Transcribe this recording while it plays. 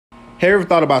Have you ever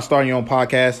thought about starting your own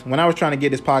podcast? When I was trying to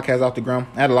get this podcast off the ground,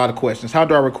 I had a lot of questions. How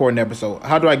do I record an episode?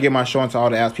 How do I get my show into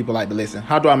all the apps people like to listen?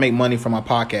 How do I make money from my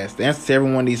podcast? The answer to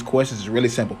every one of these questions is really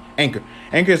simple. Anchor.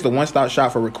 Anchor is the one-stop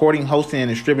shop for recording, hosting, and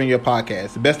distributing your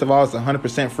podcast. The best of all, it's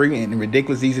 100% free and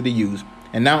ridiculous easy to use.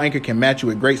 And now Anchor can match you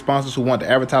with great sponsors who want to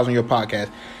advertise on your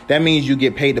podcast. That means you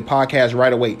get paid to podcast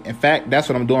right away. In fact, that's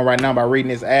what I'm doing right now by reading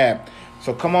this ad.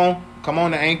 So come on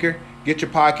to Anchor. Get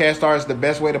your podcast started. It's the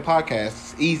best way to podcast.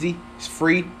 It's easy. It's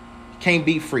free. You can't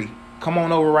beat free. Come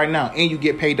on over right now, and you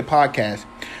get paid to podcast.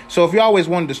 So if you always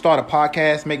wanted to start a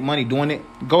podcast, make money doing it,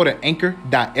 go to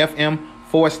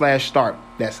anchor.fm/start.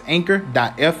 That's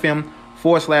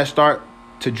anchor.fm/start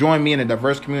to join me in a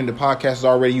diverse community of podcasters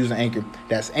already using Anchor.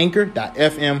 That's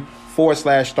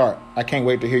anchor.fm/start. I can't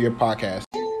wait to hear your podcast.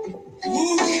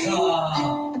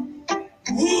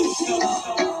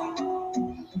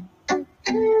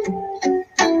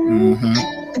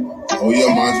 Oh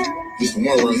yeah, man. This the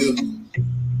one right here.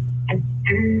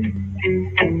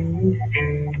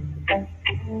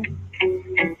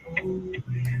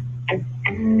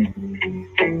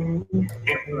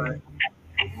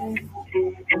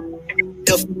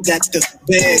 Duffy got the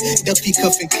bag, Duffy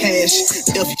cuffing cash,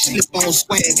 Duffy slip on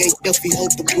swag, hey, Duffy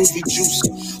hold the groovy juice,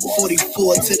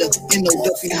 44 to the N.O.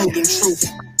 Duffy holding truth.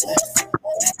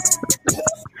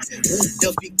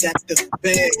 Duffy got the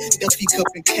bag, Duffy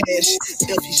cupping cash,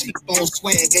 Duffy sleep on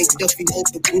swag, hey, Duffy hold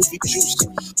the groovy juice,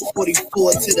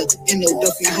 44 to the N.O.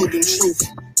 Duffy holding truth.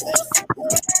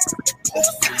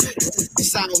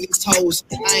 Sign on these toes,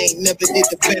 I ain't never did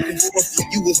the back and forth.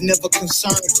 You was never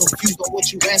concerned, confused on what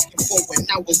you asking for. When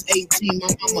I was 18, my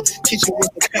mama kitchen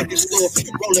was the package store,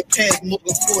 rolling past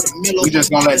Morgan for the Miller. We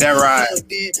just gonna let that ride.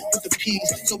 With the P's,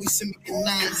 so we send me the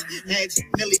nines. Ask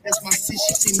Millie, that's my sis.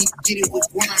 She see me get it with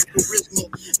grind,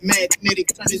 charisma,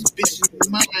 magnetic, turn this bitch into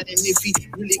mine. And if he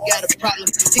really got a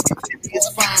problem, he can tell me it's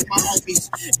fine. My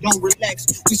homies don't relax,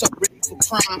 we so ready for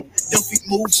crime. Duffy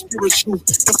move spiritual,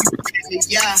 Duffy in the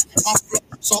yeah. My flow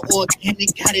so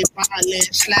organic, got it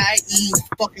violent, slide E,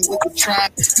 fucking with the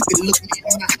tribe. You can look me in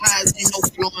my eyes, ain't no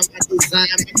flaw in my design,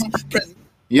 in my presence.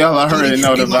 Y'all already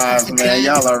know the vibes, man.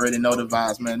 Y'all already know the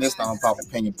vibes, man. This the Unpopular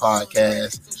Opinion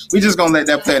Podcast. We just gonna let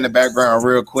that play in the background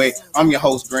real quick. I'm your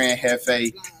host, Grand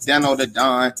Hefe, Dano the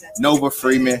Don, Nova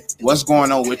Freeman. What's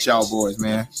going on with y'all boys,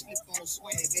 man?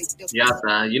 Yeah,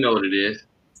 son, you know what it is.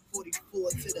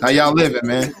 How y'all living,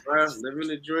 man? Living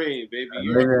the dream, baby.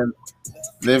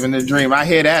 Living the dream. I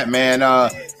hear that, man.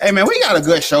 Hey, man, we got a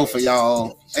good show for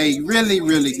y'all. A really,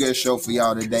 really good show for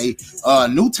y'all today.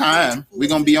 New time. We're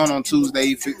going to be on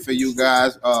Tuesday for you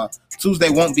guys. Tuesday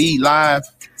won't be live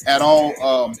at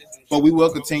all, but we will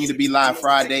continue to be live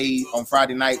on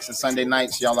Friday nights and Sunday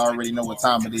nights. Y'all already know what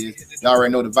time it is. Y'all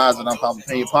already know the vibes of the Unpopular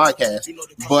Opinion Podcast.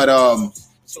 But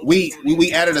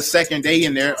we added a second day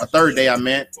in there, a third day I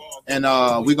meant, and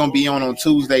we're going to be on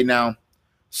Tuesday now.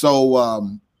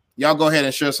 So y'all go ahead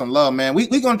and share some love, man.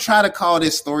 We're going to try to call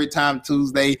this Storytime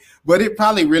Tuesday, but it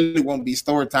probably really won't be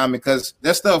Storytime because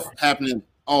there's stuff happening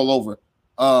all over.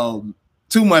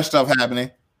 Too much stuff happening.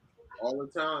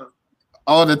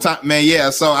 All the time, man. Yeah.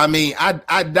 So, I mean,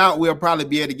 I doubt we'll probably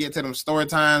be able to get to them story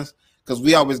times because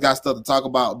we always got stuff to talk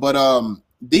about. But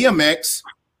DMX,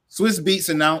 Swizz Beatz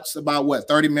announced about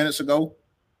 30 minutes ago?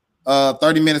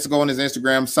 30 minutes ago on his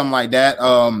Instagram, something like that.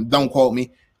 Don't quote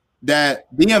me.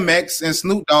 That DMX and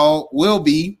Snoop Dogg will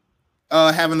be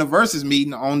having a versus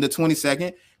meeting on the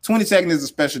 22nd. 22nd is a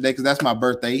special day because that's my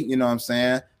birthday. You know what I'm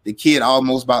saying? The kid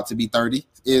almost about to be 30.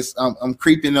 I'm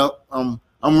creeping up. I'm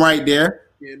right there.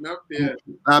 Getting up there.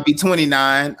 I'll be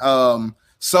 29.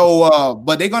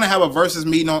 But they're gonna have a versus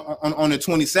meeting on the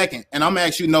 22nd. And I'm gonna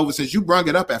ask you, Nova, since you brung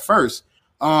it up at first.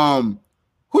 Who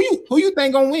you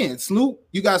think gonna win? Snoop?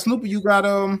 You got Snoop or you got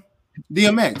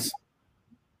DMX?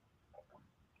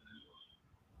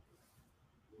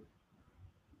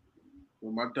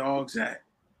 Where my dog's at?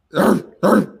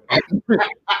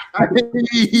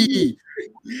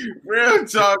 Real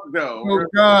talk though.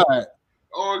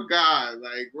 Oh God,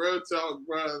 like real talk,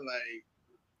 bro. Like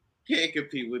can't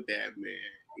compete with that man.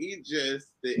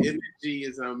 The energy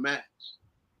is unmatched.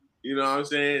 You know what I'm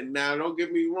saying? Now, don't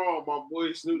get me wrong. My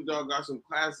boy Snoop Dogg got some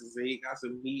classes and he got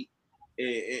some heat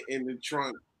in the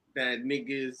trunk that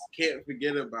niggas can't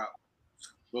forget about.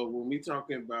 But when we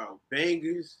talking about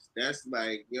bangers, that's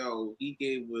like, yo, he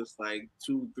gave us like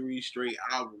 2-3 straight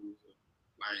albums.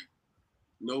 Like,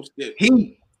 no skip.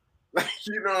 Like,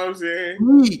 you know what I'm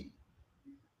saying?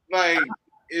 Like,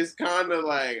 it's kind of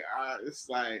like, it's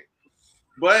like,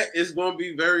 but it's going to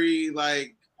be very,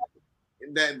 like,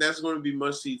 that's going to be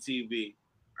must-see TV.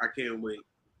 I can't wait.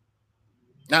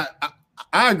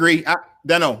 I agree.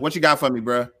 Dano, what you got for me,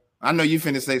 bro? I know you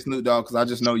finna say Snoop Dogg because I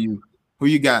just know you. Who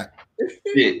you got?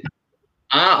 Yeah.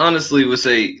 I honestly would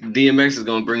say DMX is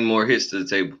going to bring more hits to the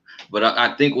table. But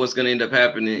I think what's going to end up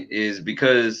happening is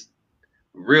because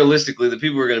realistically, the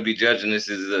people who are going to be judging this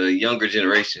is a younger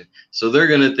generation. So they're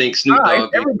going to think Snoop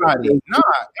Dogg.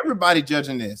 Everybody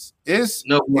judging this.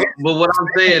 But what I'm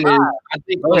saying is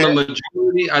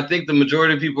I think the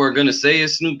majority of people are going to say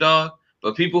it's Snoop Dogg.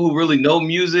 But people who really know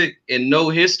music and know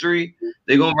history,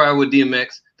 they're going to ride with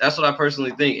DMX. That's what I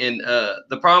personally think. And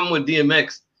the problem with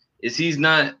DMX is he's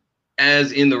not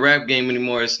as in the rap game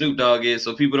anymore as Snoop Dogg is.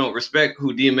 So people don't respect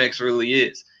who DMX really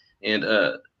is. And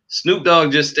Snoop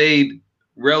Dogg just stayed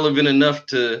relevant enough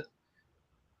to,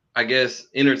 I guess,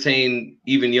 entertain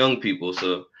even young people.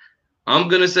 So I'm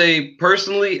going to say,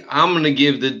 personally, I'm going to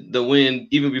give the win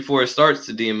even before it starts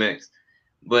to DMX.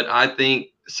 But I think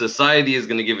society is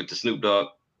going to give it to Snoop Dogg.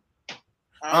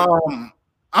 I'm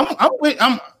with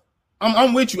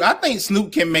you. I think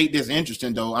Snoop can make this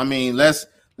interesting, though. I mean, let's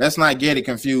not get it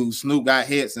confused. Snoop got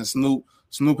hits, and Snoop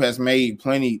has made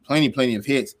plenty of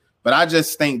hits. But I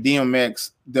just think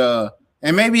DMX,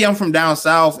 and maybe I'm from down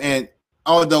south, and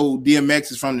although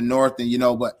DMX is from the north,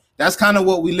 and but that's kind of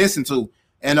what we listen to.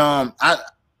 And I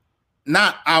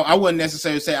wouldn't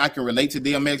necessarily say I can relate to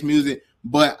DMX music,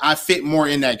 but I fit more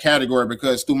in that category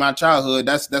because through my childhood,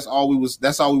 that's all we was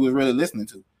really listening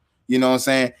to. You know what I'm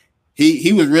saying?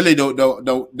 He was really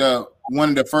the one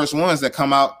of the first ones that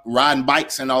come out riding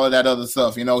bikes and all of that other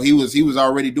stuff. He was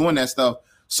already doing that stuff.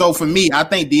 So for me, I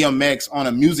think DMX on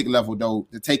a music level, though,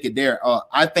 to take it there,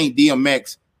 I think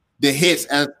DMX, the hits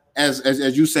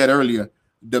as you said earlier,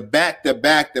 the back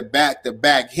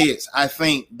hits. I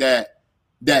think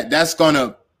that's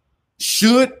gonna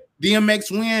should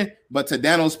DMX win, but to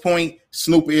Daniel's point,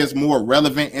 Snoop is more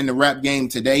relevant in the rap game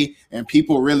today, and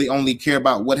people really only care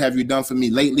about what have you done for me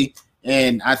lately.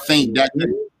 And I think that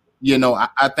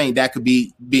I think that could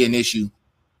be an issue.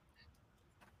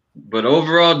 But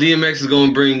overall, DMX is going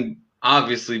to bring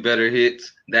obviously better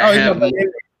hits that have more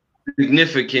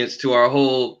significance to our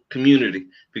whole community.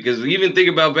 Because we even think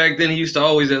about back then, he used to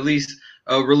always at least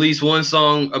release one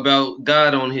song about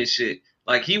God on his shit.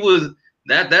 Like he was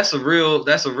that's a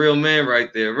real man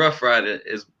right there. Rough Rider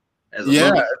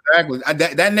exactly.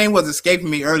 That name was escaping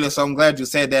me earlier, so I'm glad you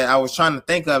said that. I was trying to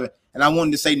think of it, and I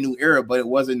wanted to say New Era, but it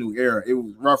wasn't New Era. It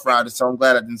was Rough Rider, so I'm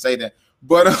glad I didn't say that.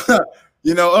 But I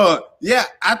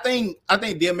think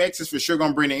DMX is for sure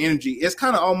gonna bring the energy. It's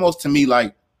kind of almost to me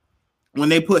like when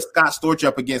they put Scott Storch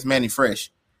up against Manny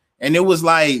Fresh, and it was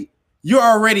like you're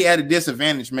already at a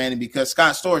disadvantage, Manny, because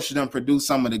Scott Storch done produced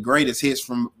some of the greatest hits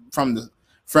from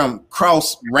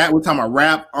cross rap. We're talking about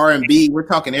rap, R&B. We're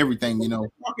talking everything, We're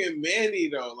talking Manny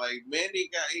though. Like Manny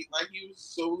he was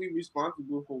solely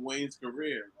responsible for Wayne's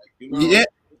career. Yeah.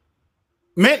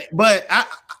 Man, but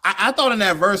I thought in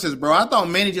that verses, bro, I thought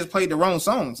Manny just played the wrong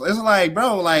songs. It's like,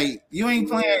 bro, like you ain't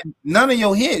playing none of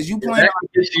your hits. You playing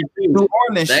New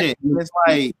Orleans shit. It's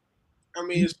like, I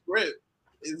mean, it's script.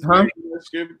 It's very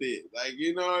scripted. Like,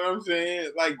 you know what I'm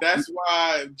saying? Like, that's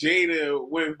why Jada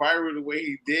went viral the way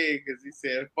he did, because he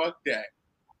said, fuck that.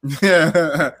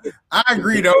 Yeah, I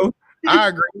agree, though. I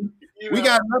agree. We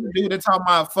got another dude that talking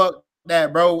about fuck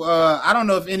that, bro. I don't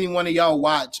know if any one of y'all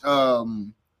watch or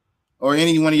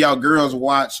any one of y'all girls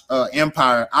watch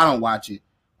Empire. I don't watch it.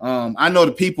 I know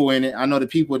the people in it. I know the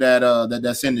people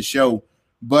that's in the show.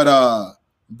 But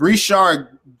Breshad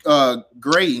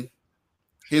Gray,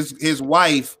 his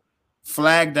wife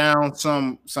flagged down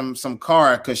some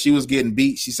car because she was getting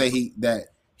beat. She said he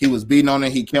was beating on her.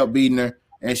 He kept beating her,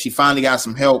 and she finally got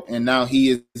some help. And now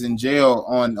he is in jail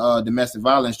on domestic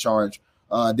violence charge.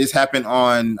 This happened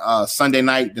on Sunday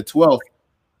night, the 12th.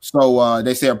 So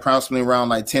they say approximately around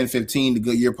like 10:15, the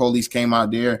Goodyear police came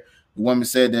out there. The woman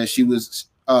said that she was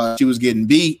getting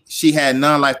beat. She had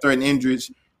non-life-threatening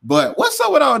injuries. But what's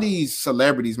up with all these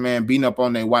celebrities, man, beating up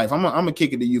on their wife? I'm gonna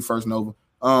kick it to you first, Nova.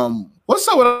 What's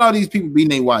up with all these people beating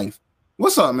their wife?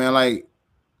 What's up, man? Like,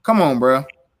 come on, bro.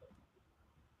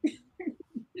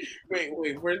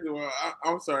 Wait. First of all,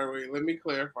 I'm sorry. Wait, let me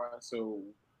clarify. So,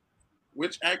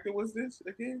 which actor was this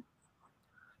again?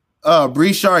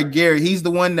 Breshad Gary. He's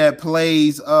the one that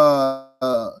plays.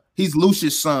 He's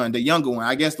Lucius' son, the younger one.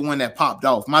 I guess the one that popped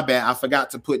off. My bad. I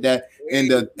forgot to put that in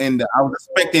the. I was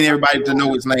expecting everybody to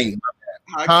know his name.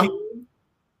 Hakeem? Huh?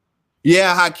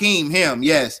 Yeah, Hakeem. Him.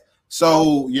 Yes.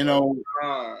 So yeah. Did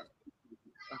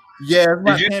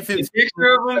you see the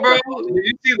picture of him, bro? Did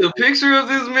you see the picture of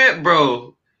this man,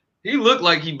 bro? He looked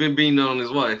like he'd been beating on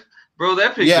his wife, bro.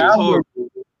 That picture is horrible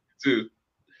too.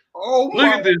 Oh, look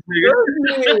at this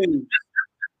nigga.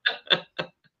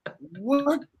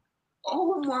 What?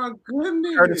 Oh my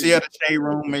goodness! Courtesy of the Shade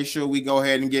Room. Make sure we go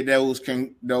ahead and get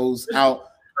those out.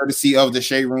 Courtesy of the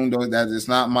Shade Room, though that is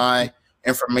not my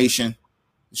information.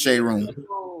 Shade Room,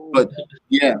 but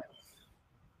yeah.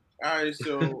 All right,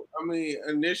 so I mean,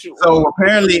 initial. So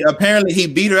apparently, he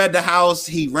beat her at the house.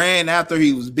 He ran after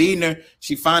he was beating her.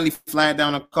 She finally flagged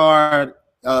down a car.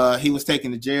 He was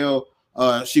taken to jail.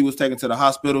 She was taken to the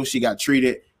hospital. She got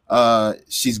treated.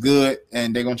 She's good,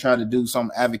 and they're gonna try to do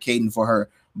some advocating for her.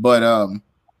 But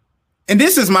and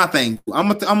this is my thing. I'm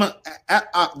gonna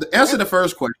answer the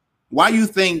first question. Why you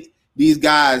think these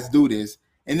guys do this?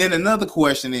 And then another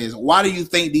question is, why do you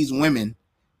think these women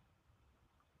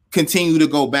continue to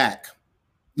go back?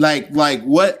 Like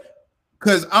what?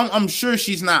 Because I'm sure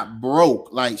she's not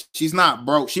broke. Like she's not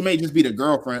broke. She may just be the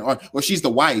girlfriend or she's the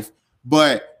wife,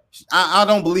 but I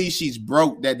don't believe she's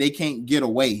broke that they can't get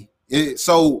away.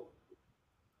 So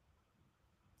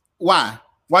why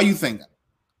you think that?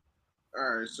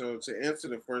 All right, so to answer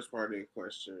the first part of your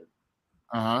question,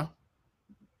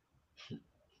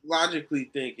 logically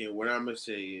thinking, what I'm gonna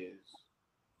say is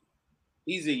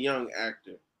he's a young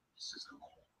actor.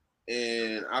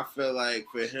 And I feel like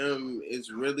for him,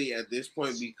 it's really at this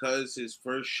point because his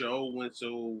first show went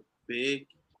so big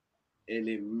and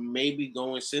it may be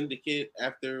going syndicate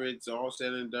after it's all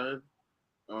said and done.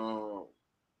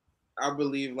 I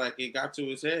believe like it got to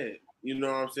his head. You know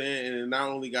what I'm saying? And it not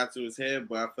only got to his head,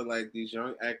 but I feel like these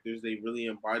young actors, they really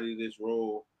embody this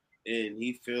role. And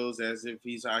he feels as if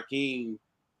he's Hakeem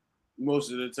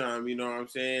most of the time, you know what I'm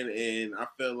saying? And I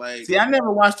feel like... See, I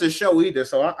never watched the show either,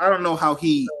 so I don't know how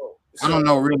he... I don't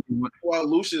know really. Well,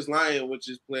 Lucius Lyon, which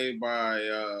is played by...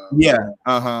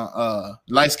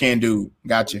 light-skinned dude.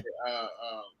 Gotcha.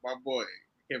 My boy.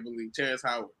 I can't believe Terrence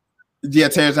Howard. Yeah,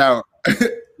 Terrence Howard.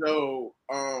 So,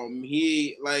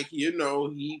 he, like, you know,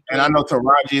 he... And I know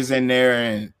Taraji is in there,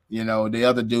 and, you know, the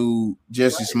other dude,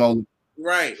 Jesse Smollett.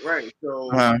 Right.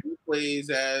 So, he plays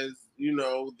as, you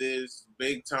know, this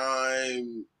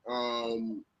big-time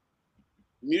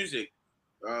music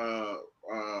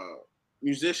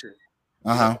musician.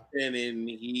 And then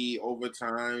he, over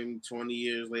time, 20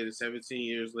 years later, 17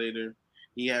 years later,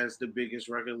 he has the biggest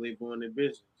record label in the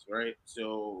business, right?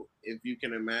 So if you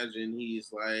can imagine,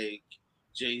 he's like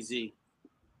Jay-Z,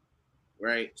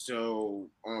 right? So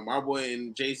my boy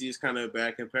and Jay-Z is kind of a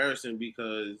bad comparison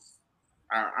because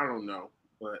I don't know,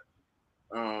 but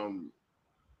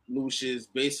Lucius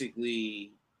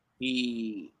basically,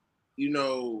 he, you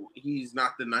know, he's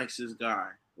not the nicest guy,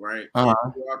 right?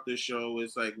 Throughout the show,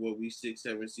 it's like what we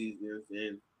 6-7 seasons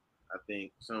in, I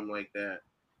think, something like that.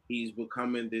 He's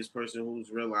becoming this person who's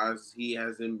realized he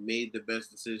hasn't made the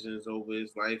best decisions over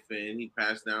his life, and he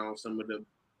passed down some of the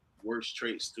worst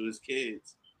traits to his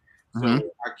kids. So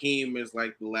Hakeem is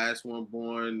like the last one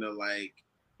born, the like,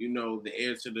 you know, the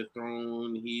heir to the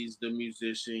throne. He's the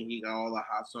musician. He got all the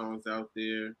hot songs out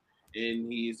there.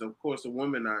 And he's, of course, a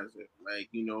womanizer. Like,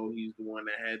 you know, he's the one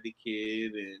that had the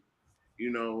kid and,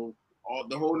 you know, all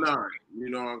the whole nine. You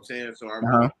know what I'm saying? So I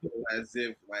really feel as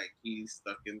if, like, he's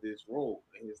stuck in this role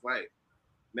in his life.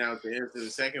 Now, to answer the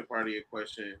second part of your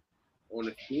question, on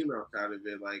the female side of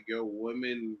it, like, yo,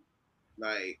 women,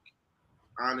 like,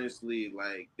 honestly,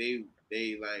 like, they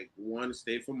like, want to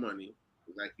stay for money.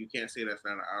 Like, you can't say that's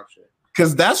not an option.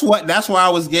 Because that's where I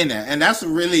was getting at, and that's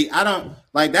really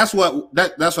that's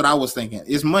what I was thinking.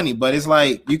 It's money, but it's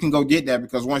like you can go get that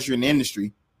because once you're in the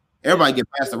industry, everybody get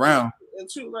passed around. And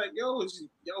too, like young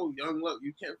look,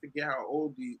 you can't forget how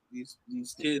old these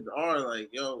kids are. Like,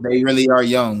 yo, they really are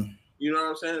young. You know what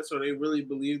I'm saying? So they really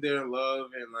believe they're in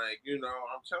love, and like, you know,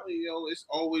 I'm telling you, yo, it's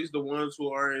always the ones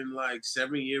who are in like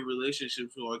 7-year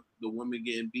relationships who are the women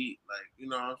getting beat. Like, you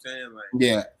know what I'm saying? Like,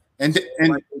 yeah. And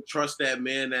like they trust that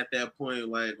man at that point,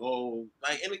 like, oh,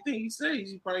 like anything he says,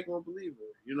 he's probably gonna believe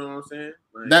it. You know what I'm saying?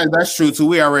 Like, that's true too.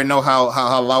 We already know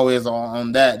how Law is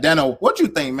on that. Dano, what you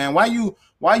think, man? Why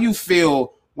you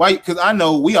feel because I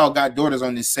know we all got daughters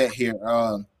on this set here.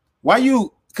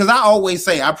 Because I always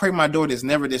say I pray my daughter's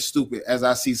never this stupid as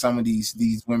I see some of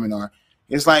these women are.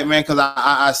 It's like, man, because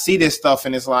I see this stuff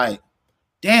and it's like,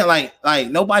 damn, like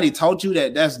nobody taught you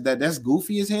that's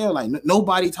goofy as hell. Like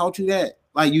nobody taught you that.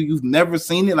 Like you've never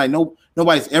seen it. Like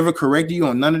nobody's ever corrected you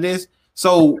on none of this.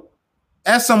 So,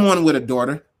 as someone with a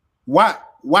daughter, why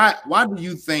do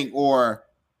you think, or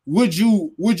would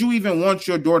you even want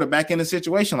your daughter back in a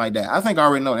situation like that? I think I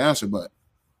already know the answer, but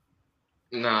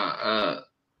yeah,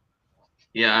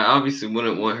 I obviously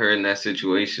wouldn't want her in that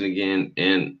situation again.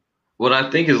 And what I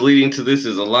think is leading to this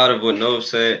is a lot of what Nove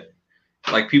said.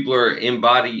 Like people are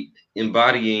embodying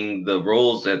the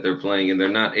roles that they're playing, and they're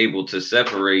not able to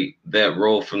separate that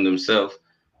role from themselves.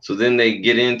 So then they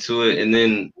get into it, and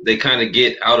then they kind of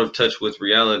get out of touch with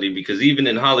reality, because even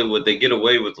in Hollywood, they get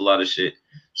away with a lot of shit.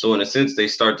 So in a sense, they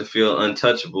start to feel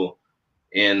untouchable,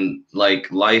 and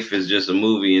like life is just a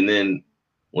movie. And then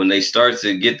when they start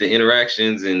to get the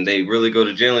interactions and they really go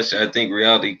to jail and shit, I think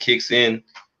reality kicks in.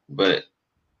 But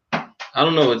I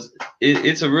don't know.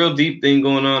 It's a real deep thing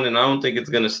going on, and I don't think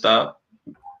it's gonna stop,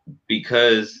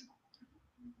 because,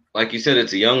 like you said,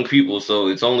 it's a young people, so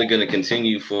it's only gonna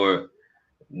continue for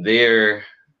their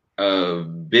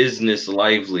business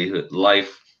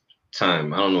lifetime.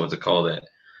 I don't know what to call that,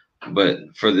 but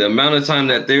for the amount of time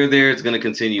that they're there, it's going to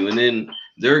continue, and then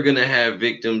they're going to have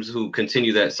victims who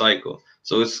continue that cycle.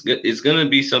 So it's going to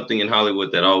be something in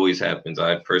Hollywood that always happens.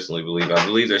 I personally believe. I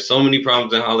believe there's so many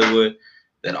problems in Hollywood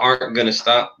that aren't going to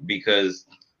stop because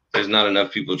there's not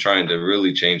enough people trying to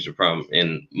really change the problem,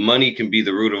 and money can be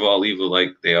the root of all evil,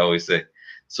 like they always say.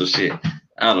 So shit,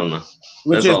 I don't know.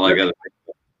 That's all I got to say.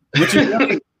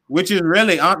 Which is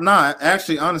really not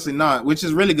actually, honestly not. Which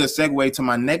is really good segue to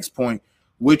my next point,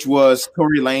 which was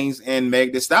Tory Lanez and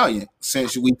Meg Thee Stallion.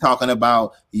 Since we talking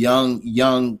about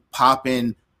young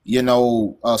popping,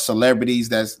 celebrities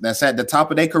that's at the top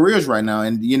of their careers right now,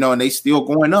 and and they still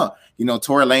going up.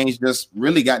 Tory Lanez just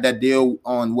really got that deal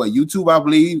on YouTube, I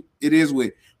believe it is,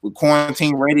 with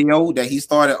Quarantine Radio that he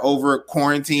started over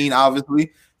quarantine.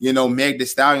 Obviously, Meg Thee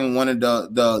Stallion, one of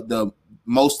the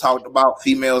most talked about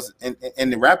females in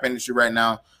the rap industry right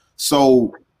now.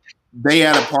 So they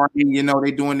at a party,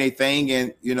 they doing their thing,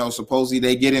 and supposedly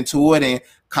they get into it, and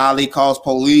Kylie calls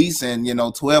police, and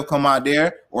 12 come out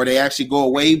there, or they actually go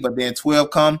away, but then 12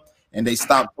 come and they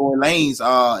stop Tory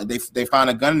Lanez. They find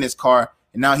a gun in his car,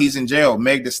 and now he's in jail.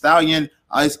 Meg Thee Stallion,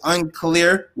 it's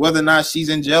unclear whether or not she's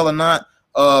in jail or not.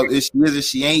 If she is or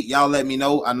she ain't, y'all let me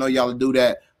know. I know y'all do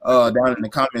that down in the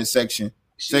comment section.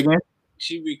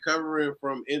 She recovering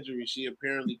from injury. She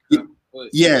apparently cut her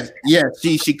foot. Yes.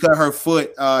 She cut her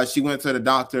foot. She went to the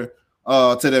doctor,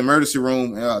 to the emergency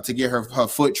room to get her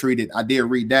foot treated. I did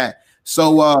read that.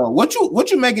 So what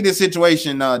you make of this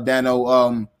situation,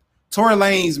 Dano? Tory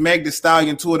Lanez, Meg Thee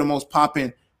Stallion, two of the most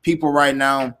popping people right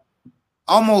now.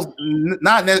 Almost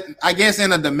not, I guess,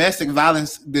 in a domestic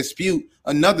violence dispute.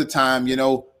 Another time,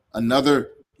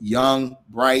 another young,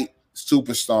 bright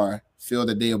superstar feel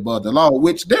that they above the law,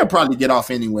 which they'll probably get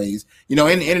off anyways. And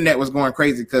the internet was going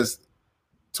crazy because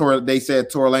they said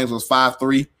Tory Lanez was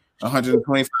 5'3",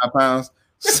 125 pounds.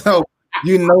 So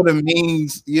the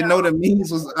memes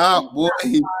was out, boy.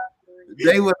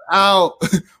 They was out,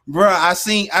 bro. I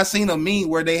seen a meme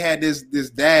where they had this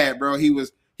dad, bro. He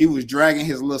was dragging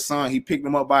his little son. He picked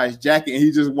him up by his jacket and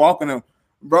he just walking him,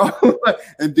 bro.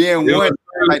 And then one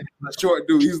like a short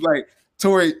dude, he's like,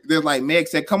 Tory, they're like, Meg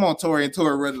said, "Come on, Tory," and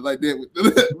Tory running like that.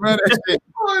 Run that shit.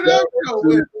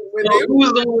 Who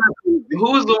was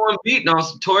the one beating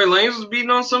on? Tory Lanez was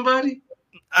beating on somebody?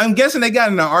 I'm guessing they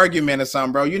got in an argument or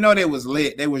something, bro. They was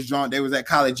lit. They was drunk. They was at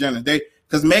Kylie Jenner.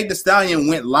 Because Meg Thee Stallion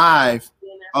went live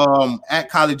at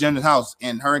Kylie Jenner's house,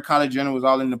 and her and Kylie Jenner was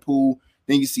all in the pool.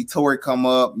 Then you see Tory come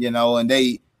up, and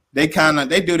they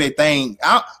do their thing.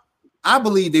 I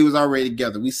believe they was already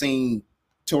together. We seen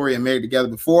Tory and Meg together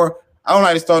before. I don't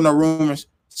like to start no rumors,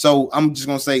 so I'm just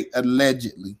gonna say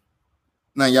allegedly.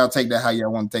 Now y'all take that how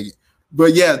y'all want to take it.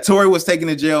 But yeah, Tory was taken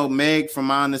to jail. Meg, from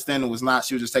my understanding, was not.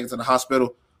 She was just taken to the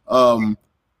hospital.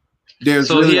 He had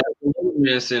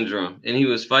man syndrome, and he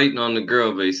was fighting on the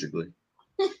girl basically.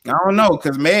 I don't know,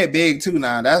 because Meg big too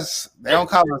now. They don't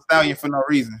call her a stallion for no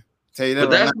reason. Tell you that.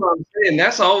 But that's what I'm saying.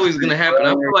 That's always gonna happen.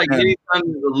 I feel like anytime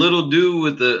there's a little dude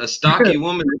with a stocky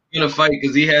woman is gonna fight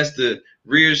because he has to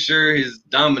reassure his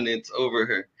dominance over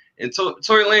her. And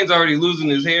Tory Lanez already losing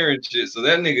his hair and shit, so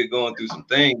that nigga going through some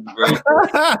things, bro.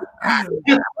 Oh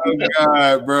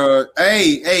God, bro.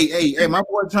 Hey, my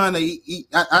boy trying to eat.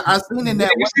 I seen in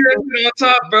that. You see that shit on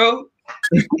top, bro?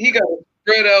 He got it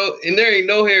spread out, and there ain't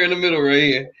no hair in the middle right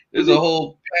here. There's a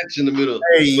whole patch in the middle.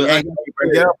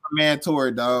 Get up, my man,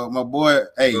 Tory, dog. My boy,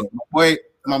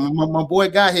 my boy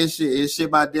got his shit. His shit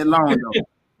about that long though.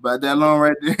 About that long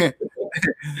right there.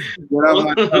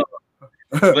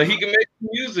 But he can make some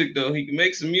music though. He can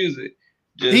make some music.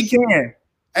 He can.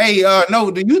 Hey,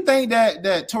 no. Do you think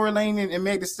that Tory Lanez and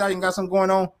Meg Thee Stallion got something going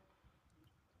on?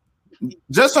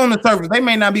 Just on the surface, they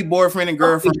may not be boyfriend and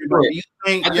girlfriend.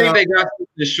 I think they got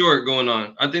something short going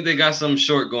on. I think they got something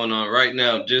short going on right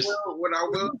now. What I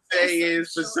will say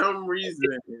is, for some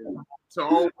reason,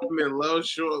 tall women love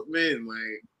short men.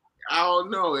 Like, I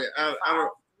don't know. I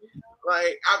don't.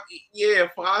 Like,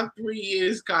 5'3"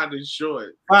 is kind of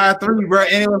short. 5'3", bro,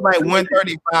 and it was like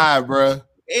 135, bro. And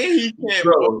he can't.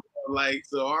 Bro. Like,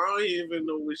 so I don't even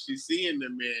know what she's seeing the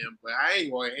man, but I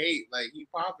ain't gonna hate. Like, he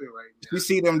popping right now. She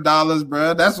see them dollars,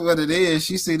 bro. That's what it is.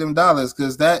 She see them dollars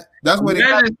because that's what it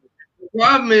got. The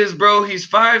problem is, bro, he's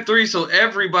 5'3", so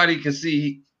everybody can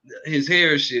see his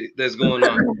hair shit that's going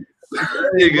on.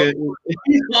 Nigga,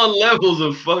 he's on levels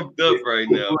of fucked up right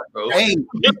now, bro. Hey, you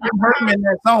heard me in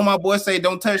that song. My boy say,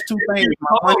 "Don't touch two fingers.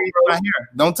 My money in my hair.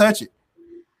 Don't touch it.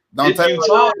 Don't touch it."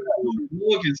 Talk,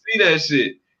 you can see that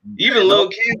shit. Even little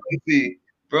kids can see,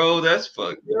 bro. That's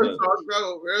fucked Real up. talk,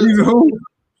 though.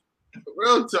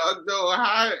 Real talk, though.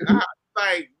 How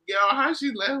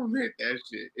she let him hit that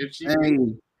shit? If she,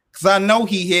 because I know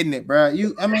he hitting it, bro.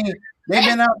 They've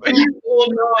been out.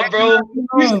 Bro.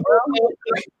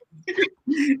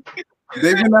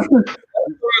 They've been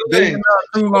out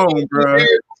too long, bro.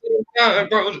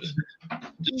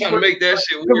 Just trying to make that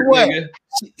shit weird, nigga.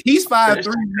 He's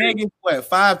 5'3", Megan, what,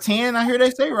 5'10"? I hear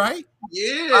they say, right?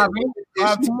 Yeah.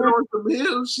 If she put on some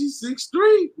heels, she's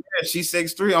 6'3". Yeah, she's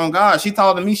 6'3". On God, she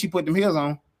taller than me. She put them heels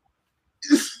on.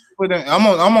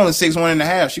 I'm only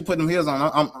 6'1.5". She put them heels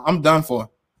on. I'm done for.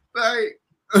 Like,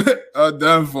 I'm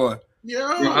done for. Yo,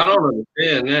 I don't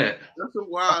understand that. That's a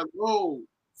wild goal.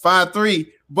 5'3".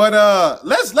 But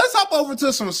let's hop over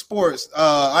to some sports.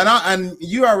 And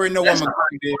you already know what I'm going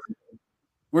to do.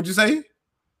 What'd you say?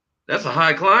 That's a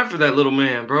high climb for that little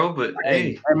man, bro. But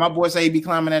hey, my boy say he be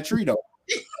climbing that tree though.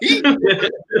 Climbing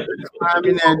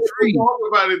that tree. Talk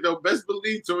about it though. Best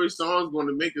believe Tory Song's going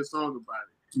to make a song about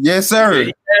it. Yes, sir.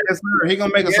 Yes, sir. He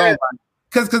gonna make a song about it.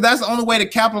 Because that's the only way to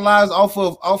capitalize off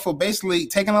of basically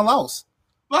taking a loss.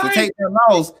 Right. To take that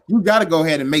loss, you got to go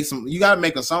ahead and make some. You got to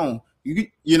make a song.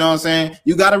 You know what I'm saying?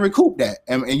 You got to recoup that,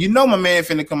 and you know my man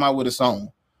finna come out with a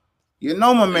song.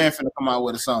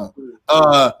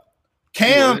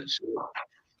 Cam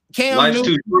Life's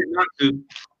too short not to.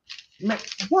 Man,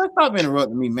 boy, stop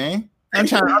interrupting me, man. I'm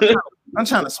trying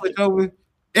to switch over.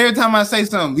 Every time I say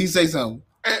something, he say something.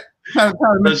 For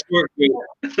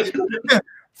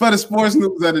the sports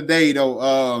news of the day,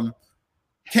 though,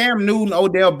 Cam Newton,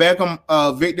 Odell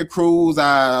Beckham, Victor Cruz,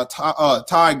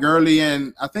 Todd Gurley,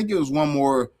 and I think it was one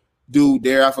more dude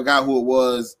there. I forgot who it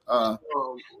was.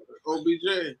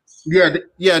 OBJ.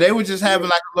 Yeah, they were just having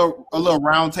like a little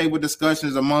round table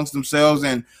discussions amongst themselves,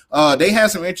 and they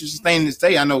had some interesting things to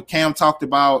say. I know Cam talked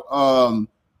about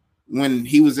when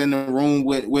he was in the room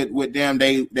with them.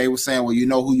 They were saying, well, you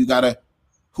know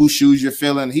whose shoes you're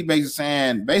feeling. He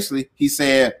he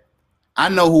said, I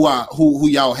know who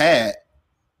y'all had,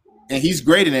 and he's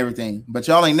great and everything, but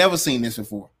y'all ain't never seen this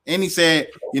before. And he said,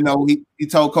 he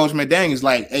told Coach McDaniels,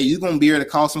 like, hey, you're gonna be able to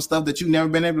call some stuff that you've never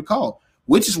been able to call.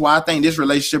 Which is why I think this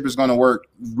relationship is going to work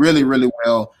really, really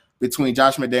well between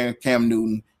Josh McDaniels and Cam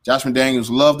Newton. Josh McDaniels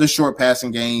loves the short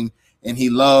passing game, and he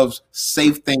loves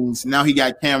safe things. Now he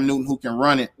got Cam Newton who can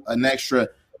run it an extra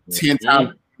 10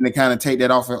 times to kind of take that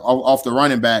off the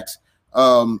running backs.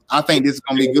 I think this is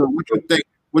going to be good.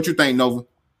 What you think, Nova?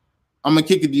 I'm going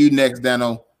to kick it to you next,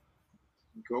 Dano.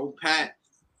 Go Pat.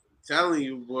 Telling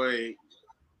you, boy,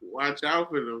 watch out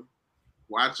for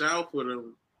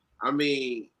them. I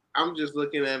mean, I'm just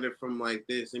looking at it from like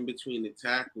this. In between the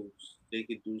tackles, they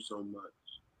could do so much.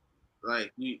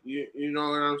 Like you know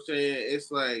what I'm saying?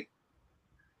 It's like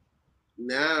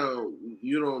now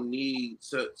you don't need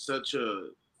such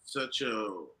a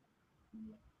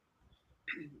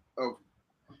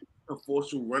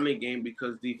forceful running game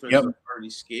because defense is already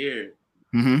scared.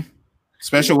 Mm-hmm.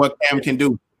 Especially what Cam can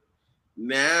do.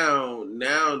 Now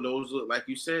those look like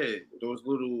you said, those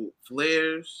little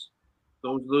flares.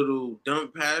 Those little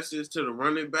dump passes to the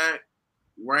running back,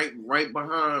 right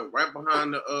behind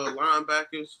the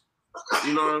linebackers.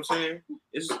 You know what I'm saying?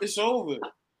 It's over.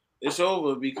 It's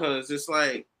over because it's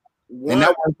like and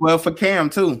that works well for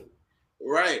Cam too.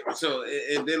 Right. So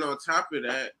and then on top of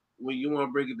that, when you want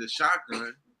to bring it to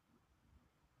shotgun,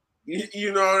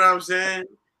 you know what I'm saying?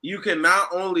 You can not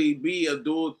only be a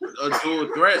dual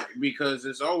threat because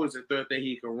it's always a threat that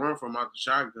he can run from out the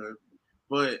shotgun,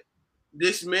 but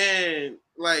this man,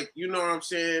 like, you know what I'm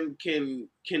saying, can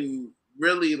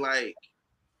really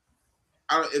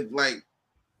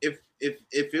if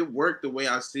it worked the way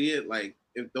I see it, like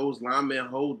if those linemen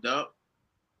hold up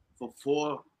for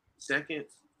 4 seconds,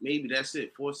 maybe that's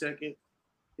it, 4 seconds,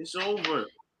 it's over.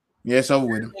 Yeah, it's over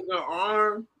with him.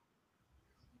 Arm.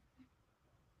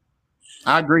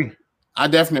 I agree. I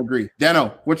definitely agree.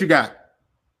 Dano, what you got?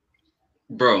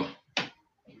 Bro.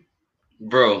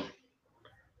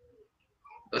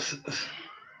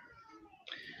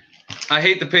 I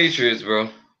hate the Patriots, bro.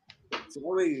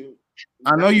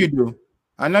 I know you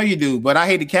do, but I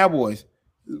hate the Cowboys.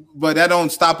 But that don't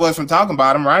stop us from talking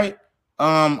about them, right?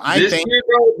 I think year,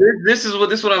 bro, this is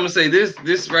what I'm gonna say.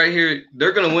 This right here,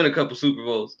 they're gonna win a couple Super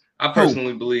Bowls. I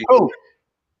personally believe.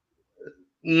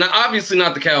 Obviously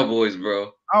not the Cowboys,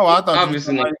 bro. Oh, I thought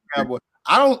obviously not the Cowboys.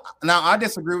 I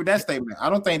disagree with that statement. I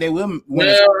don't think they will win.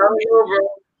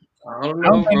 I don't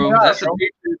know, bro. That's a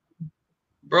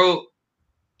bro.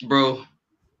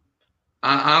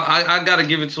 I gotta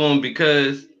give it to them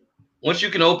because once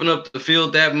you can open up the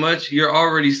field that much, you're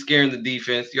already scaring the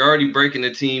defense. You're already breaking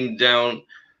the team down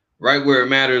right where it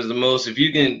matters the most. If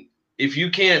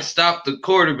you can't stop the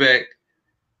quarterback,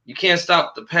 you can't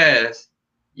stop the pass.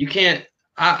 You can't.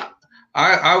 I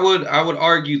would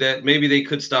argue that maybe they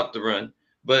could stop the run,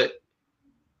 but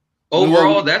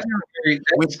overall, that's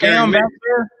with Cam back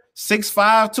there,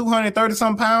 6'5", 230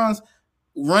 some pounds,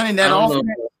 running that offense.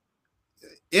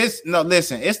 It's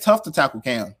tough to tackle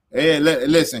Cam. Hey,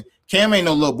 listen, Cam ain't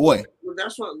no little boy.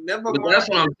 That's what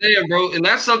I'm saying, bro. And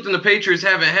that's something the Patriots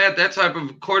haven't had. That type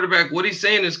of quarterback. What he's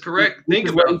saying is correct. Think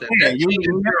about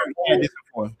that.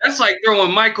 That's like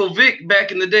throwing Michael Vick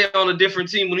back in the day on a different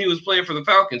team when he was playing for the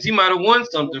Falcons. He might have won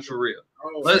something for real.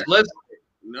 Let's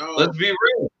be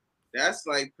real. That's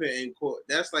like putting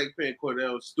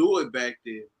Cordell Stewart back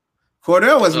there.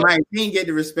 Cordell was nice. He didn't get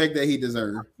the respect that he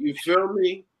deserved. You feel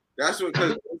me? That's what,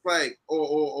 because it's like,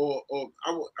 or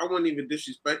I wouldn't even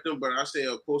disrespect him, but I say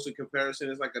a closer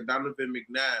comparison is like a Donovan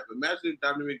McNabb. Imagine if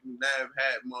Donovan McNabb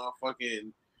had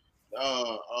motherfucking.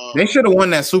 They should have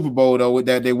won that Super Bowl though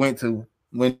that they went to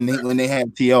when they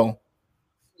had T.O.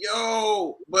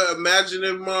 Yo, but imagine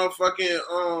if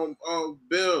motherfucking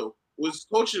Bill was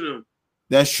coaching them.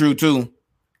 That's true too,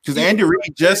 because Andy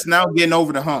Reid just now getting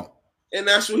over the hump. And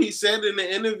that's what he said in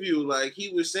the interview. Like,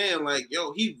 he was saying, like,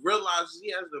 yo, he realizes he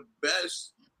has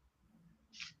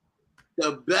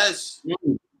the best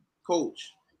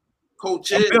coach.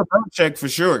 Coaches. Bill Belichick for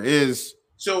sure is.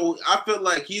 So I feel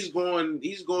like he's going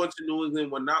to New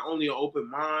England with not only an open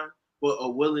mind, but a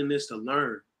willingness to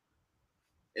learn.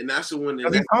 And that's the one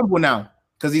that he's humble now.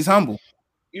 Because he's humble.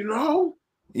 You know?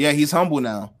 Yeah, he's humble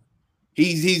now.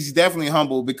 He's definitely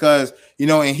humble because, you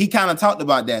know, and he kind of talked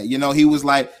about that. You know, he was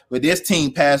like, but this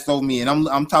team passed over me, and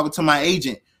I'm talking to my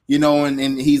agent, you know, and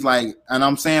he's like, and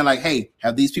I'm saying like, hey,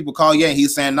 have these people called yet?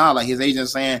 He's saying nah, like his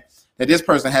agent's saying that this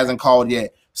person hasn't called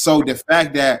yet. So the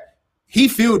fact that he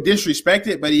feels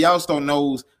disrespected, but he also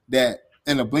knows that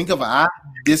in a blink of an eye,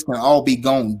 this can all be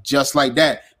gone just like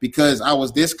that, because I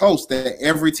was this close that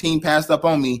every team passed up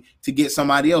on me to get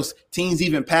somebody else. Teams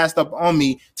even passed up on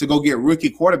me to go get rookie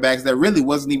quarterbacks that really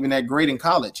wasn't even that great in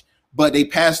college, but they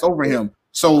passed over him.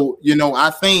 So, you know,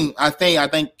 I think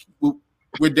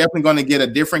we're definitely going to get a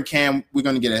different Cam. We're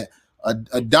going to get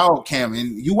a dog Cam,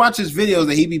 and you watch his videos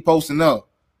that he be posting up,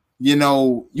 you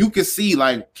know, you can see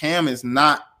like Cam is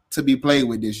not to be played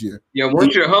with this year. Yeah,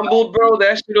 once you're humbled, bro,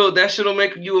 that shit'll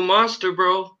make you a monster,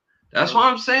 bro. That's what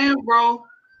I'm saying, bro.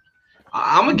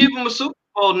 I'm gonna give him a Super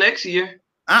Bowl next year.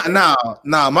 Nah,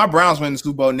 my Browns win the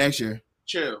Super Bowl next year.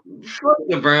 Chill. Fuck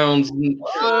the Browns. You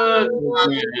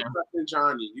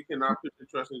cannot put the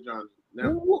trust in Johnny.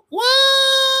 Never. What?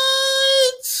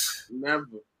 Never.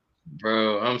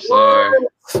 Bro, I'm sorry.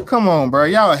 Come on, bro.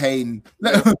 Y'all hating.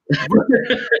 My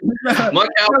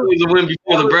Cowboys will win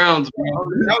before the Browns.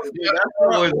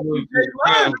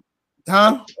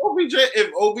 Huh? OBJ,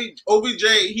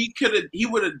 he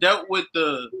would have dealt with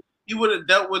the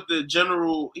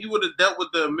general, he would have dealt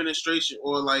with the administration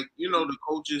or like, you know, the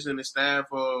coaches and the staff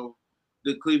of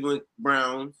the Cleveland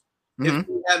Browns if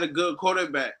he had a good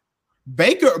quarterback.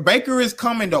 Baker is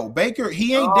coming though. Baker,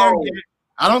 he ain't there yet.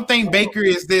 I don't think Baker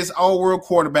is this all-world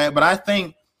quarterback, but I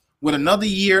think with another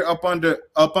year up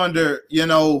under, you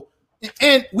know,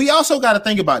 and we also got to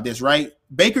think about this, right?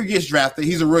 Baker gets drafted.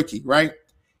 He's a rookie, right?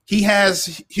 He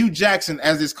has Hugh Jackson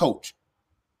as his coach.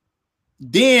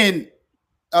 Then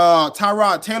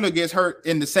Tyrod Taylor gets hurt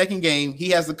in the second game. He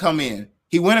has to come in.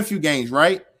 He win a few games,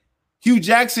 right? Hugh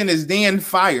Jackson is then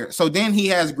fired. So then he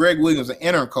has Greg Williams, an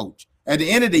interim coach. At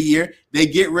the end of the year, they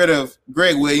get rid of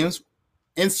Greg Williams.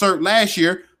 Insert last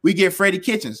year, we get Freddie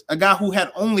Kitchens, a guy who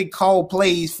had only called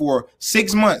plays for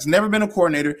 6 months, never been a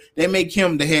coordinator. They make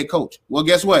him the head coach. Well,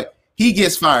 guess what? He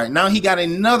gets fired. Now he got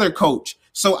another coach.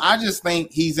 So I just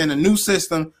think he's in a new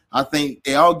system. I think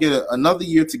they all get another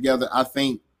year together. I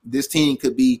think this team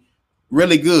could be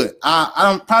really good.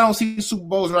 I probably don't see Super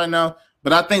Bowls right now,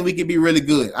 but I think we could be really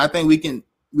good. I think we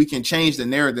can change the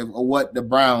narrative of what the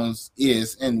Browns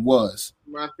is and was.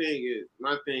 My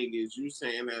thing is you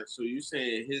saying that, so you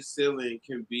saying his ceiling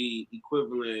can be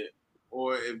equivalent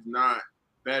or if not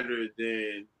better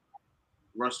than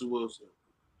Russell Wilson.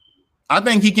 I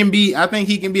think he can be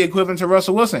equivalent to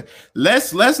Russell Wilson.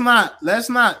 Let's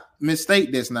not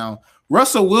mistake this now.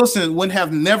 Russell Wilson wouldn't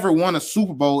have never won a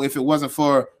Super Bowl if it wasn't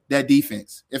for that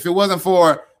defense. If it wasn't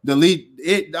for the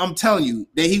lead, I'm telling you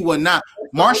that he would not.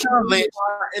 Marshawn Lynch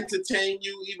entertain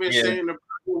you even saying the Browns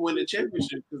will win the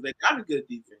championship because they got a good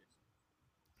defense.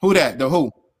 Who that? The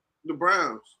who? The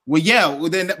Browns. Well, yeah. Well,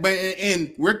 then, but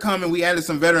and we're coming. We added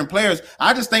some veteran players.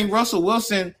 I just think Russell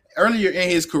Wilson earlier in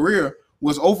his career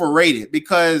was overrated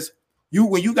because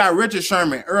when you got Richard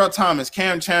Sherman, Earl Thomas,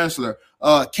 Cam Chancellor,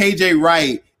 KJ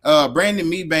Wright, Brandon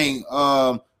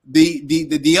Meebang,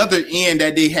 the other end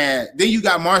that they had. Then you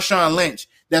got Marshawn Lynch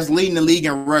that's leading the league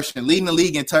in rushing, leading the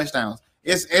league in touchdowns.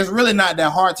 It's really not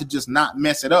that hard to just not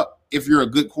mess it up if you're a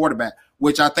good quarterback,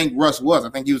 which I think Russ was. I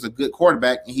think he was a good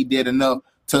quarterback and he did enough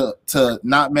to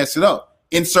not mess it up.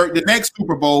 Insert the next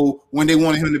Super Bowl when they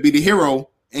wanted him to be the hero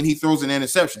and he throws an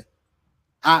interception.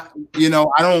 I give him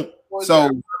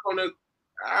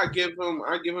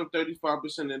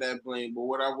 35% of that blame, but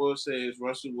what I will say is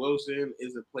Russell Wilson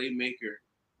is a playmaker.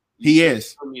 He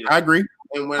is. I agree.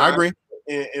 And I agree.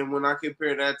 And when I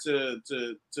compare that to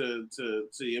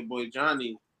your boy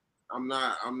Johnny, I'm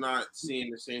not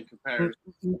seeing the same comparison.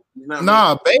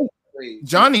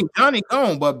 Johnny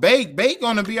gone, but Bake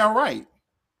gonna be all right.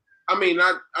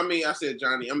 I said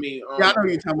Johnny. I know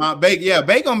you're talking about Bake. Yeah,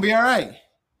 Bake gonna be all right.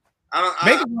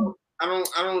 I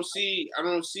don't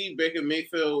see Baker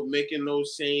Mayfield making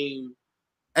those same.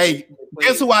 Hey,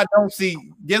 guess who I don't see?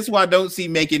 Guess who I don't see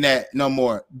making that no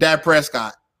more? Dak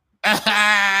Prescott.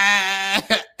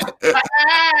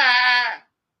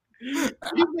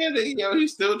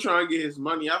 He's still trying to get his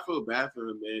money. I feel bad for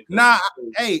him, man. Nah,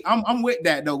 hey, I'm with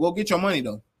that though. Go get your money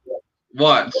though.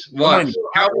 Watch. Cowboys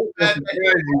surprise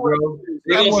you, bro.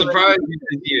 They're gonna surprise you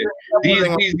this year.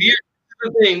 These years,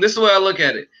 the thing. This is the way I look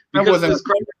at it. Because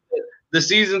the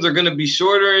seasons are gonna be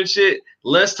shorter and shit.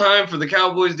 Less time for the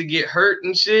Cowboys to get hurt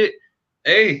and shit.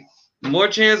 Hey, more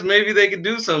chance maybe they could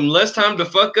do something. Less time to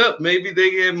fuck up. Maybe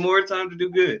they get more time to do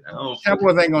good.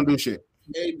 Cowboys ain't gonna do shit.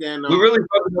 Hey, Dan, we really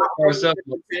fucking up ourselves.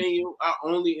 I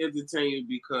only entertain you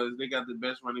because they got the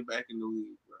best running back in the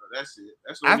league, bro. That's it.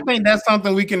 I think that's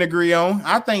something we can agree on.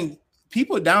 I think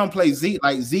people downplay Zeke.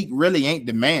 Like Zeke really ain't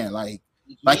the man. Like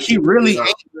he really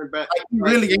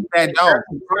ain't that dog.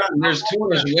 There's too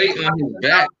much weight on his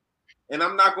back. And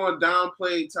I'm not going to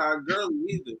downplay Todd Gurley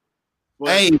either. But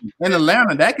hey, in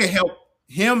Atlanta, that could help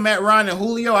him, Matt Ryan, and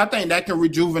Julio. I think that can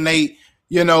rejuvenate,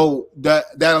 that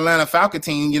Atlanta Falcon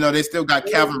team. They still got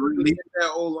Calvin Ridley.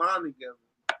 That old line together.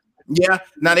 Yeah.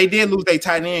 Now they did lose their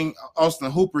tight end, Austin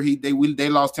Hooper. They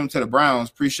lost him to the Browns.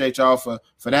 Appreciate y'all for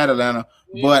that, Atlanta.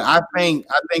 Yeah. But I think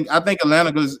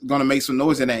Atlanta is going to make some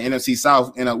noise in that NFC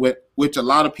South, which a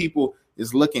lot of people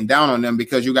is looking down on them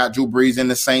because you got Drew Brees and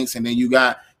the Saints, and then you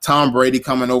got Tom Brady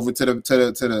coming over to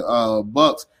the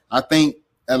Bucks. I think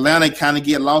Atlanta kind of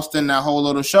get lost in that whole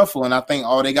little shuffle, and I think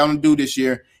all they got to do this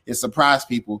year is surprise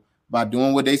people by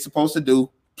doing what they're supposed to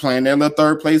do, playing their little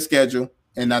third place schedule,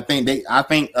 and I think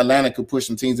Atlanta could push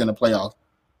some teams in the playoffs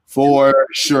for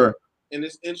sure. And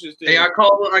it's interesting. Hey, I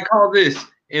call this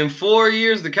in 4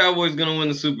 years the Cowboys gonna win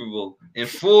the Super Bowl. In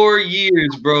 4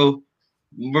 years, bro.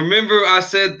 Remember I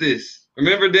said this.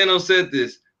 Remember Dano said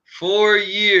this. 4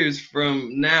 years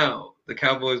from now, the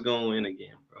Cowboys gonna win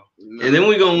again. No. And then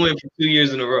we're going to win for 2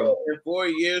 years in a row. And 4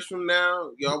 years from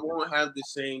now, y'all won't have the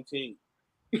same team.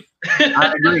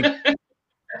 I agree.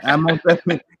 I most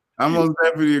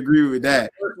definitely agree with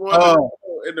that.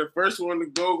 The first one to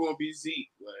go going to be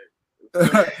Zeke.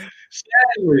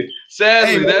 Sadly,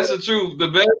 hey, that's the truth. The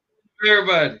best for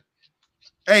everybody.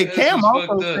 Hey, Cam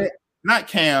also said, not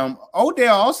Cam,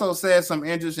 Odell also said some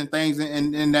interesting things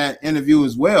in that interview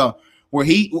as well, where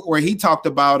he talked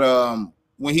about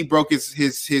when he broke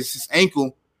his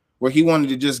ankle, where he wanted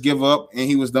to just give up and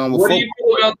he was done with. What do you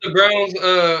feel about the Browns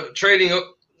trading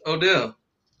Odell?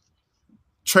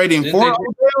 Trading for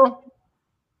Odell?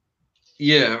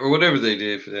 Yeah, or whatever they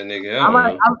did for that nigga.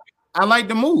 I like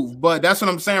the move, but that's what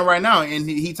I'm saying right now. And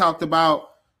he talked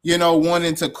about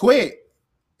wanting to quit,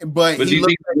 but do you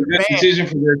think it was a good decision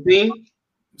for their team?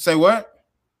 Say what?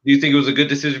 Do you think it was a good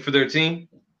decision for their team?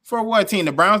 For what team?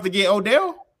 The Browns to get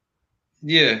Odell?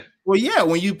 Yeah. Well, yeah,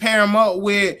 when you pair him up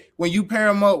with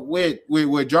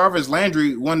Jarvis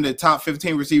Landry, one of the top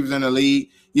 15 receivers in the league,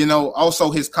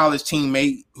 also his college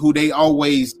teammate who they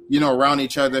always, around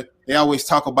each other, they always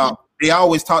talked about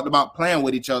playing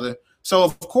with each other. So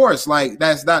of course,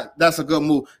 that's a good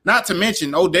move. Not to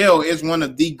mention Odell is one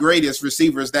of the greatest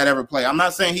receivers that ever play. I'm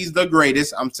not saying he's the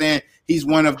greatest. I'm saying he's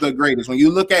one of the greatest. When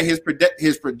you look at his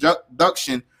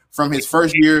production from his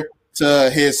first year to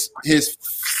his 6th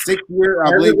year,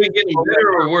 I believe. Has it been getting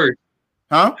better or worse?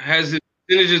 Huh? Has his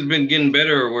percentages been getting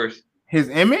better or worse? His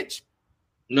image?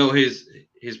 No, his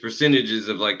percentages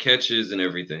of like catches and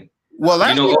everything. Well,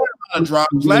 last year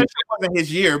wasn't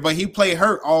his year, but he played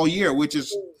hurt all year, which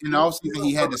is in the offseason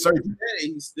he had the surgery.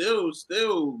 He still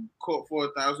caught for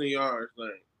 1,000 yards. Like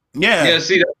yeah.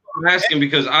 See, that's what I'm asking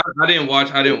because I didn't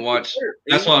watch.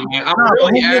 That's why I'm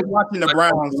really watching the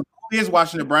Browns. Who is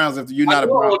watching the Browns if you're not a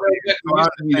Browns?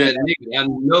 I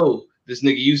know this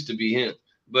nigga used to be him,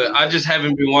 but I just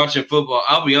haven't been watching football.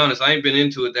 I'll be honest, I ain't been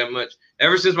into it that much.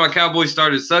 Ever since my Cowboys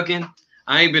started sucking,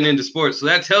 I ain't been into sports. So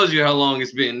that tells you how long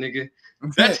it's been, nigga.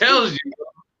 That tells you.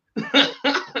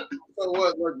 So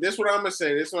what? Look, this is what I'm gonna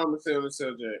say. This is what I'm gonna say on the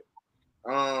subject.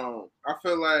 I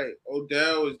feel like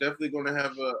Odell is definitely gonna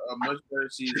have a much better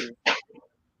season.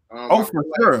 For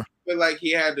sure. I feel like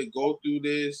he had to go through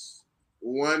this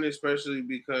one, especially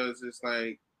because it's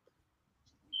like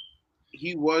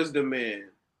he was the man.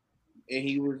 And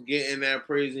he was getting that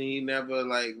praise, and he never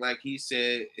like he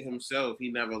said himself,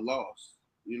 he never lost.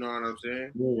 You know what I'm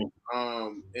saying? Yeah.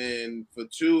 And for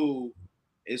two,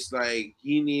 it's like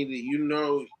he needed.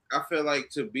 I feel like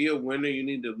to be a winner, you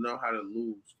need to know how to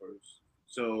lose first.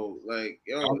 So like,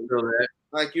 I feel that.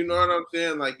 Like you know what I'm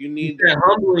saying? Like you need that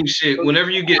humbling shit. Whenever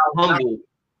you get humbled,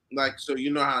 like so you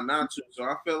know how not to. So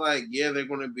I feel like they're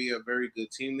going to be a very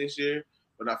good team this year,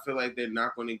 but I feel like they're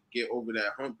not going to get over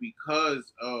that hump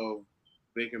because of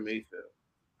Baker Mayfield.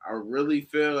 I really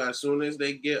feel as soon as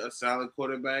they get a solid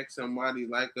quarterback, somebody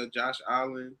like a Josh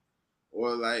Allen,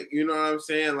 or like you know what I'm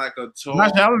saying, like a tall.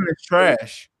 Josh Allen is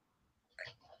trash.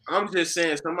 I'm just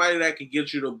saying somebody that can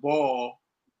get you the ball.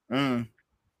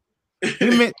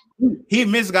 He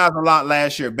missed guys a lot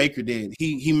last year. Baker did.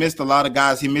 He missed a lot of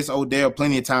guys. He missed Odell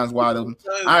plenty of times. Wide open.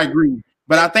 I agree,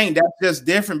 but I think that's just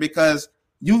different because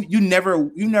you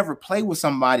never play with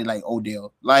somebody like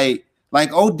Odell. Like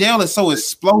Odell is so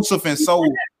explosive and so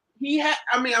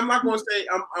I'm not gonna say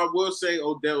I will say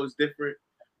Odell is different,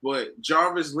 but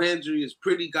Jarvis Landry is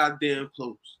pretty goddamn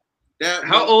close.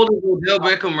 How old is Odell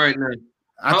Beckham right now?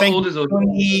 I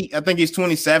think he's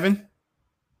 27.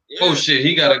 Yeah. Oh shit,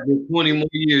 he got a good 20 more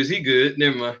years. He good.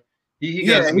 Never mind. He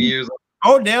got some years.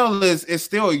 Odell is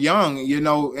still young,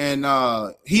 and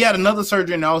he had another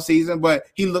surgery in the offseason, but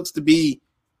he looks to be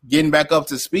getting back up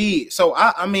to speed. So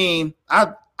I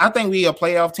think we a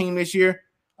playoff team this year.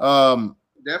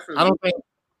 Definitely. I don't think,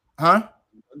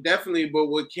 Definitely, but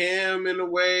with Cam in the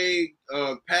way,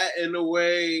 Pat in the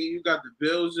way, you got the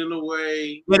Bills in the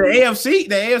way. But the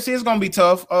AFC is gonna be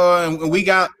tough. And we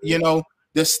got the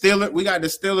Steelers. We got the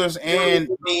Steelers and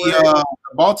the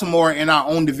Baltimore in our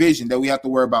own division that we have to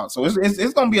worry about. So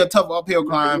it's gonna be a tough uphill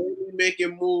climb.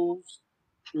 Making moves.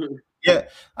 Yeah.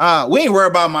 We ain't worried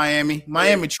about Miami.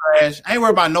 Miami trash. I ain't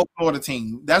worried about no Florida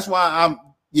team. That's why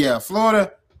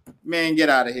Florida, man, get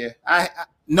out of here.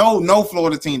 No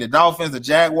Florida team. The Dolphins, the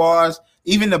Jaguars,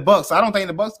 even the Bucks. I don't think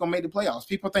the Bucks gonna make the playoffs.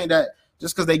 People think that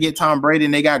just because they get Tom Brady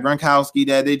and they got Gronkowski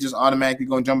that they just automatically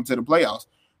gonna jump into the playoffs.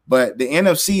 But the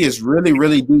NFC is really,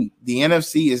 really deep. The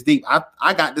NFC is deep.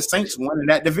 I got the Saints winning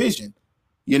that division,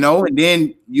 and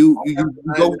then you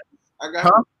go.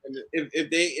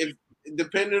 If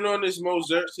depending on this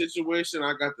Mozart situation,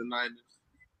 I got the Niners.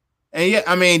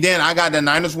 And then I got the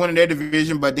Niners winning their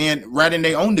division, but then right in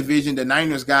their own division, the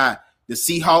Niners got the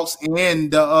Seahawks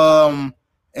and the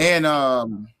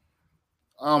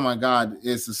oh my God,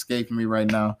 it's escaping me right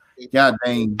now. God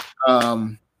dang.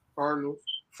 Cardinals.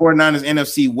 49ers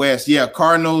NFC West. Yeah,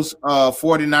 Cardinals,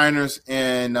 49ers,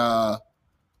 and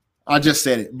I just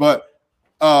said it, but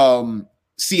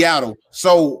Seattle.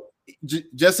 So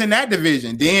just in that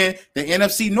division. Then the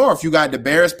NFC North, you got the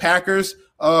Bears, Packers,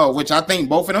 which I think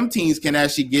both of them teams can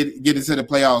actually get into the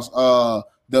playoffs.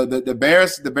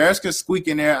 The Bears can squeak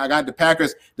in there. I got the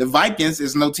Packers. The Vikings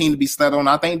is no team to be slept on.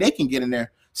 I think they can get in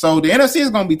there. So the NFC is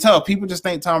going to be tough. People just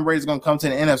think Tom Brady is going to come to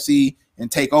the NFC and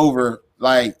take over.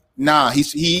 Like, nah,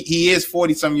 he is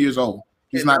 40-some years old.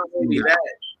 He's not only that.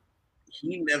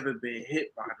 He never been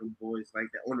hit by them boys like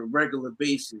that on a regular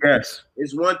basis. Yes.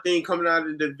 It's one thing coming out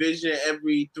of the division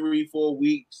every 3-4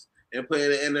 weeks and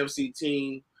playing an NFC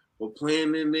team, but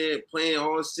playing in there, playing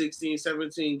all 16,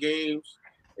 17 games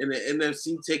in the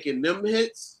NFC, taking them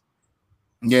hits.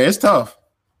 Yeah, it's tough.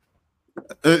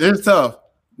 It's tough.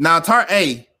 Now,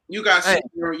 you got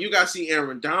to see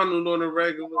Aaron Donald on a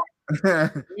regular.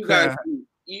 You got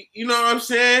you know what I'm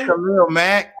saying? Khalil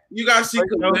Mack. You got to see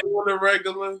Khalil on a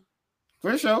regular.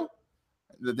 For sure.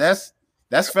 That's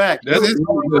fact. That's a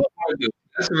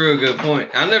real good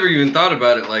point. I never even thought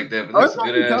about it like that, but that's a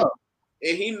good ass.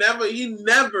 And he never,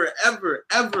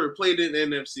 ever played in the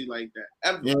NFC like that.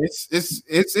 Ever. Yeah,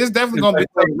 it's definitely gonna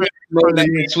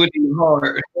be switching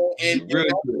hard. And you know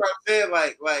what I'm saying?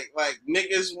 Like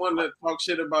niggas want to talk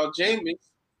shit about Jameis,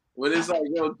 When it's like,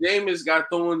 yo, Jameis got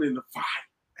thrown in the fire.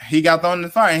 He got thrown in the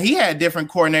fire, and he had different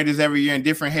coordinators every year and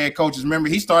different head coaches. Remember,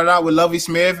 he started out with Lovie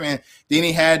Smith, and then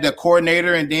he had the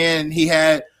coordinator, and then he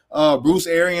had Bruce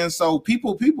Arians. So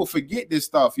people forget this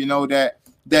stuff, you know, that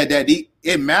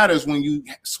it matters when you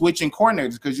switching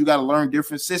coordinators because you got to learn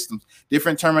different systems,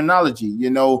 different terminology. You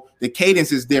know, the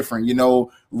cadence is different. You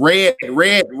know, red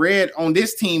on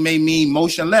this team may mean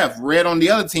motion left. Red on the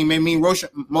other team may mean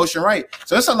motion right.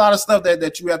 So it's a lot of stuff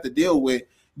that you have to deal with.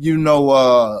 You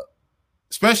know,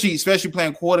 especially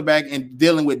playing quarterback and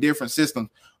dealing with different systems.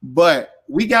 But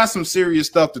we got some serious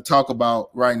stuff to talk about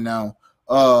right now.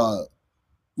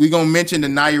 We're going to mention the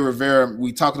Naya Rivera.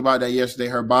 We talked about that yesterday.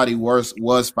 Her body was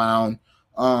found.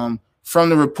 From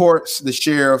the reports, the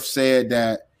sheriff said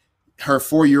that her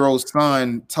 4-year-old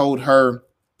son told her,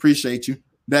 appreciate you,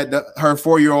 that her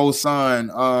 4-year-old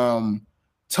son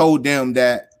told them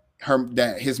that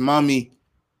his mommy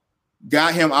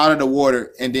got him out of the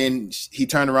water, and then he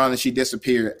turned around and she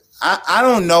disappeared. I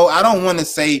don't know. I don't want to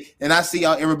say, and I see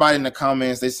everybody in the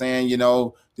comments, they're saying, you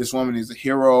know, this woman is a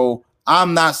hero.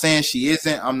 I'm not saying she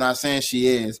isn't. I'm not saying she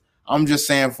is. I'm just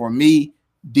saying for me,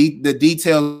 the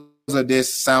details of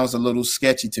this sounds a little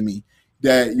sketchy to me.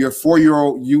 That your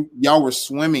 4-year-old, y'all were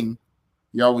swimming.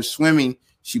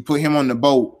 She put him on the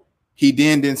boat. He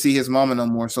then didn't see his mama no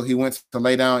more, so he went to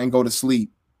lay down and go to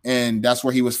sleep. And that's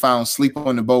where he was found, sleep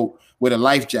on the boat with a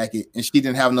life jacket, and she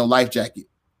didn't have no life jacket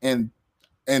and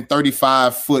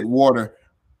 35-foot water.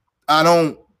 I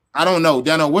don't know.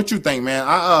 Dano, what you think,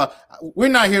 man? We're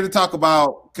not here to talk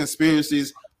about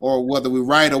conspiracies or whether we're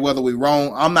right or whether we're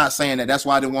wrong. I'm not saying that. That's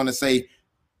why I didn't want to say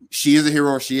she is a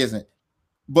hero or she isn't.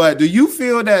 But do you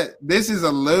feel that this is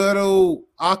a little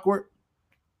awkward?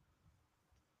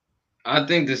 I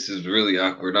think this is really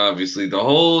awkward, obviously. The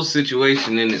whole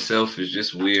situation in itself is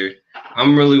just weird.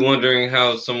 I'm really wondering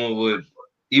how someone would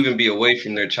even be away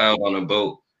from their child on a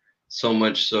boat so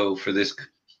much so for this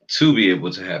to be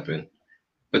able to happen.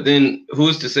 But then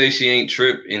who's to say she ain't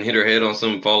trip and hit her head on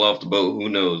something, fall off the boat? Who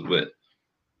knows? But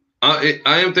I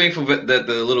am thankful that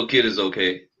the little kid is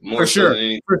okay. For sure.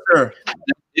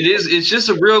 It's just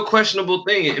a real questionable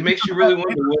thing. It makes you really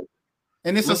wonder what.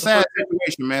 And it's a sad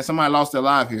situation, man. Somebody lost their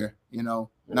life here, you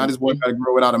know. Now this boy got to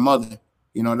grow without a mother.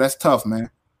 You know, that's tough, man.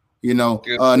 You know,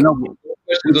 no.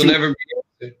 Questions will never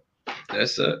be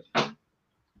answered.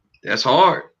 That's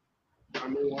hard. I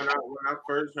mean, when I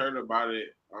first heard about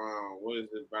it, what is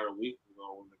it, about a week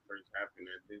ago when it first happened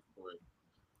at this point,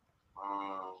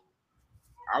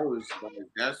 I was like,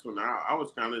 that's when I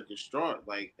was kind of distraught.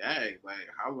 Like, dang, like,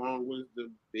 how long was the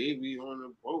baby on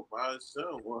the boat by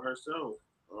herself?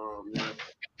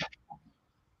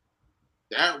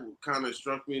 That kind of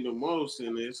struck me the most,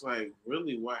 and it's like,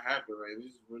 really, what happened? Like,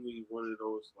 this is really one of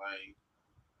those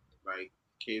like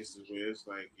cases where it's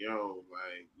like, yo,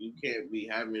 like, you can't be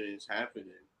having this happening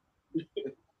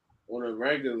on a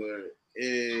regular,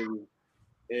 and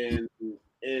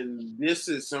this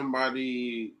is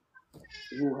somebody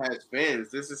who has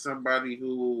fans. This is somebody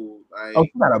who, like,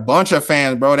 you got a bunch of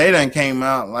fans, bro. They done came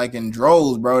out like in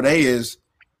droves, bro. They is.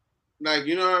 Like,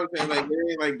 you know what I'm saying? Like,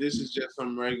 it ain't like this is just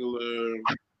some regular,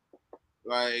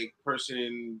 like,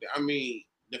 person. I mean,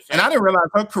 and I didn't realize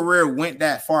her career went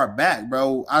that far back,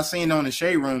 bro. I seen on the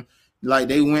Shade Room, like,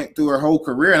 they went through her whole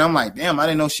career, and I'm like, damn, I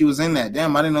didn't know she was in that.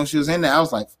 Damn, I didn't know she was in that. I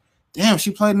was like, damn,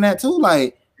 she played in that too.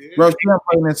 Like, yeah. Bro, she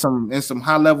played in some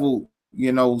high level,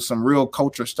 you know, some real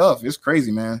culture stuff. It's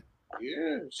crazy, man.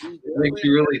 Yeah, makes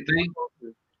you really think.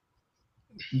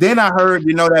 Then I heard,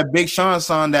 you know, that Big Sean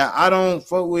song that I don't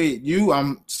fuck with you.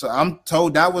 I'm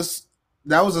told that was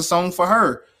a song for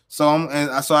her. So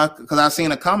because I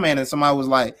seen a comment and somebody was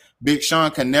like, Big Sean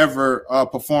can never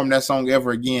perform that song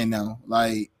ever again now.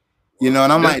 Like, you know,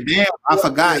 and I'm like, damn, I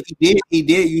forgot he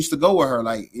did used to go with her.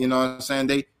 Like, you know what I'm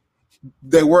saying?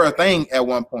 They were a thing at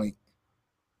one point.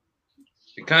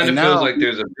 It kind of feels like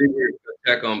there's a bigger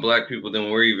attack on black people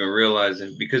than we're even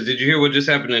realizing. Because did you hear what just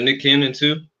happened to Nick Cannon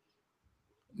too?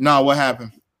 No, what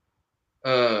happened?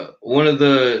 One of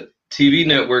the TV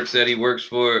networks that he works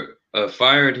for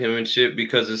fired him and shit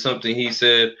because of something he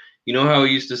said. You know how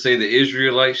he used to say the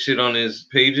Israelite shit on his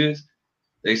pages?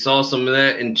 They saw some of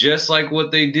that, and just like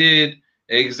what they did,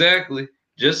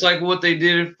 just like what they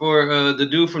did for the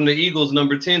dude from the Eagles,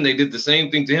 number 10, they did the same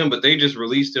thing to him, but they just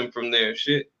released him from their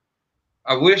shit.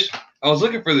 I wish I was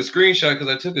looking for the screenshot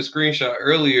because I took a screenshot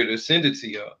earlier to send it to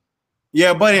y'all.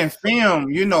 Yeah, but in film,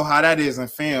 you know how that is in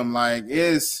film. Like,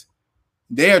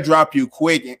 they'll drop you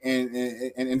quick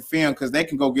in film because they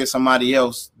can go get somebody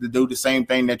else to do the same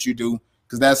thing that you do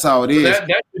because that's how it is.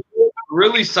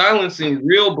 really silencing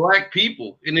real black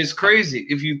people, and it's crazy.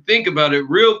 If you think about it,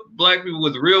 real black people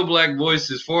with real black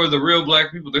voices for the real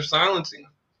black people, they're silencing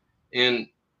them.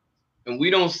 And we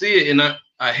don't see it. And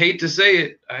I hate to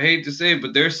say it,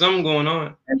 but there's something going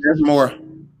on. And there's more.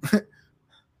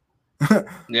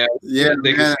 Yeah,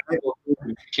 they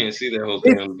can't see that whole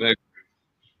thing on the back.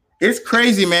 It's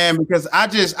crazy, man, because I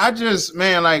just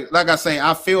man, like I say,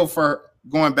 I feel for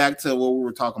going back to what we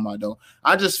were talking about though.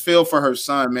 I just feel for her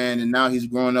son, man, and now he's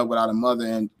growing up without a mother,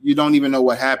 and you don't even know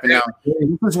what happened now.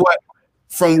 This is what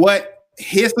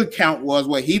his account was,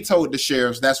 what he told the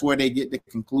sheriffs, that's where they get the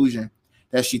conclusion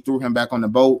that she threw him back on the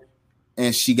boat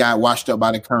and she got washed up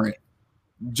by the current.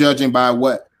 Judging by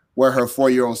what her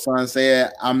 4-year-old son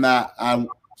said, I'm gonna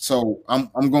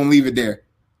leave it there.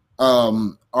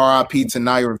 R.I.P. to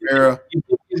Naya Rivera.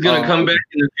 He's gonna come back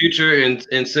in the future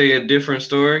and say a different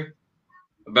story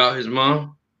about his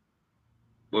mom.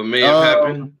 What may have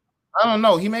happened? I don't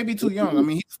know. He may be too young. I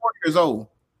mean, he's 4 years old.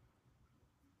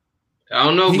 I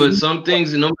don't know, but some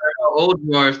things, no matter how old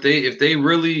you are, if they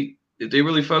really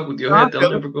fuck with your head,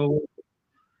 they'll never go away.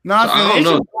 No, I don't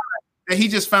know. That he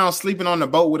just found sleeping on the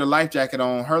boat with a life jacket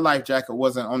on. Her life jacket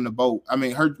wasn't on the boat. I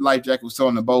mean, her life jacket was still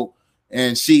on the boat.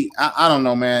 And I don't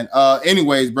know, man.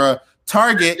 Anyways, bro,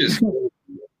 Target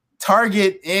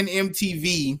and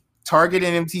MTV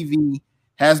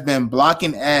has been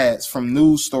blocking ads from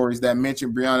news stories that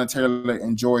mention Breonna Taylor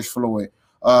and George Floyd.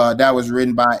 That was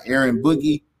written by Aaron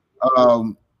Boogie.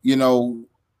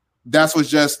 That was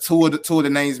just two of the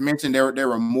names mentioned. There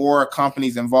were more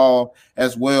companies involved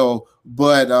as well,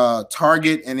 but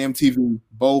Target and MTV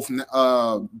both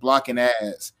blocking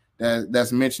ads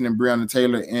that's mentioning Breonna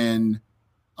Taylor and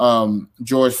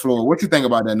George Floyd. What you think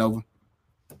about that, Nova?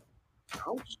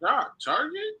 I'm shocked.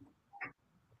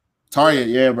 Target,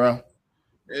 yeah, bro.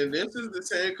 And this is the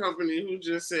same company who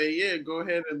just say, yeah, go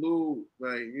ahead and lose.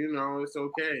 Like, it's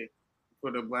okay for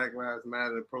the Black Lives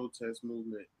Matter protest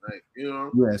movement. Like,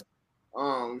 Yes.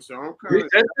 So I'm kind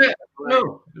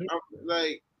of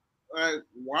like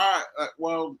why?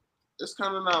 Well, it's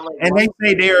kind of not like. And they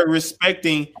say they are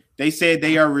respecting. They said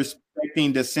they are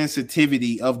respecting the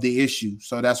sensitivity of the issue,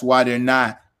 so that's why they're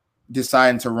not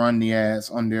deciding to run the ads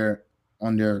on their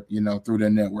through their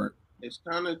network. It's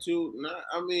kind of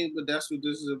but that's what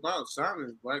this is about.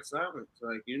 Silence, black silence.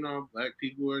 Like, black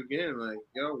people again, like,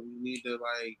 yo, we need to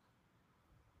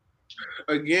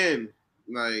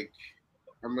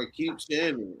I'm gonna keep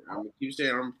saying it. I'm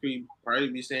probably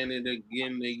be saying it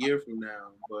again a year from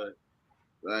now. But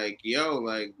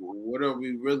what are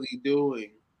we really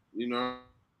doing? We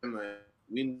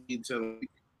need to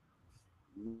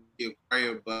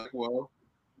acquire black wealth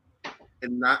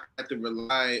and not have to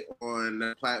rely on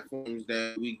the platforms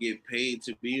that we get paid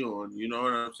to be on. You know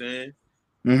what I'm saying?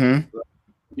 Mm-hmm.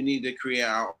 We need to create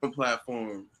our own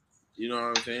platforms. You know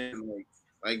what I'm saying?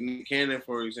 Like Nick Cannon,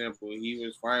 for example, he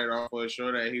was fired off for a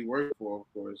show that he worked for, of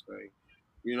course. There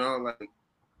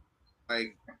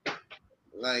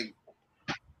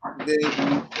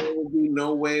will be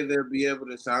no way they'll be able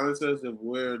to silence us if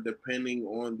we're depending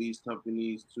on these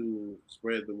companies to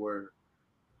spread the word.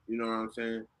 You know what I'm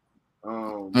saying?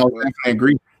 I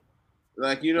agree.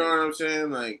 You know what I'm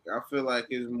saying? I feel like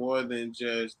it's more than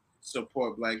just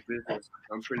support black business.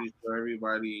 I'm pretty sure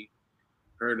everybody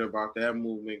heard about that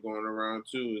movement going around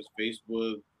too. It's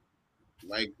Facebook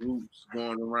groups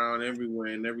going around everywhere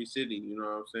in every city, you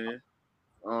know what I'm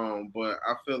saying? But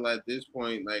I feel like at this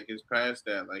point, it's past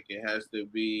that. It has to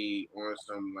be on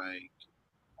some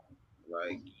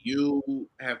you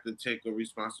have to take a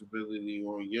responsibility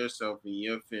on yourself and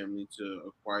your family to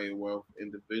acquire wealth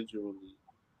individually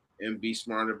and be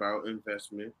smart about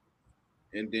investment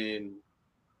and then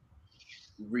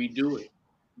redo it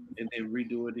and then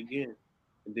redo it again.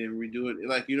 And then redo it.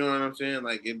 You know what I'm saying?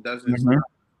 It doesn't stop.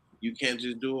 You can't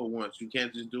just do it once. You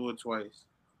can't just do it twice.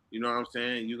 You know what I'm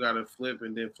saying? You got to flip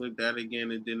and then flip that again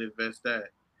and then invest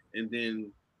that. And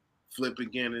then flip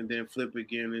again and then flip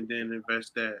again and then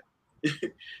invest that.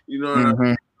 You know what I'm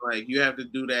saying? You have to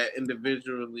do that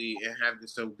individually and have the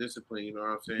self-discipline. You know what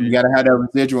I'm saying? You got to have that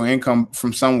residual income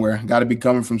from somewhere. Got to be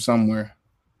coming from somewhere.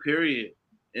 Period.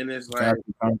 And it's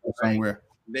somewhere.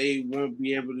 They won't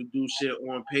be able to do shit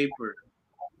on paper.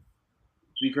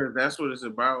 Because that's what it's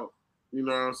about. You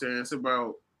know what I'm saying? It's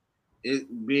about it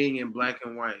being in black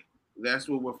and white. That's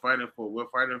what we're fighting for. We're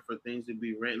fighting for things to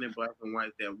be written in black and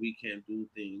white that we can do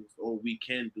things, or we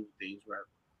can do things, rather.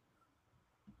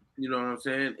 You know what I'm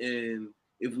saying? And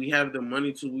if we have the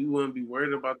money to, we wouldn't be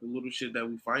worried about the little shit that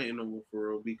we fighting over for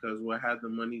real, because we'll have the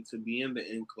money to be in the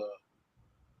end club.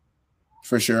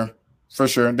 For sure.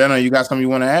 Dana, you got something you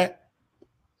want to add?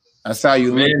 I saw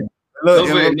you.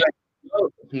 Look,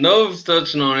 Nove's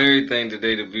touching on everything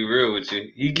today, to be real with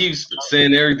you. He keeps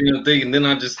saying everything I'm thinking, then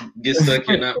I just get stuck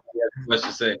here not much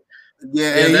to say.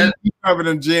 Yeah, he's dropping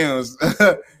them gems.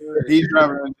 He's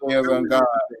dropping them gems on God.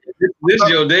 This is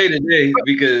your day today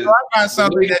because I got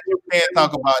something that you can't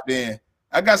talk about then.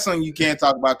 I got something you can't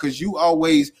talk about because you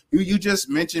always you just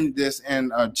mentioned this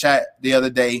in a chat the other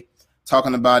day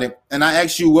talking about it. And I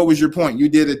asked you, what was your point? You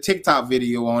did a TikTok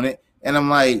video on it. And I'm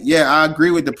like, yeah, I agree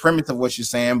with the premise of what you're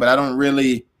saying, but I don't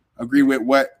really agree with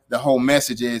what the whole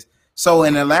message is. So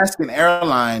an Alaskan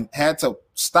airline had to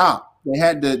stop. They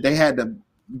had to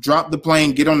drop the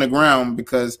plane, get on the ground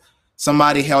because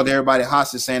somebody held everybody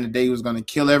hostage saying that they was going to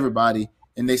kill everybody.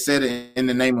 And they said it in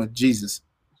the name of Jesus.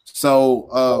 So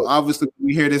obviously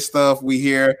we hear this stuff. We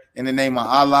hear in the name of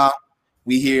Allah.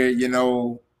 We hear, you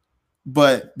know,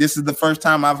 but this is the first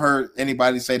time I've heard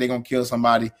anybody say they're going to kill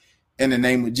somebody in the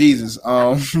name of Jesus.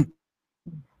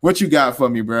 What you got for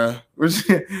me, bro?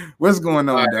 What's going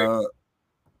on, dog?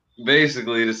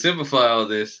 Basically, to simplify all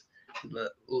this,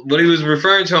 what he was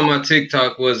referring to on my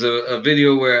TikTok was a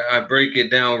video where I break it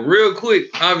down real quick,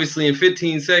 obviously in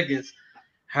 15 seconds,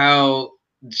 how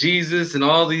Jesus and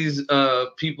all these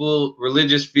people,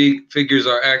 religious figures,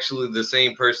 are actually the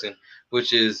same person,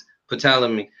 which is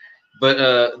Ptolemy.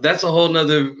 But that's a whole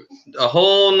nother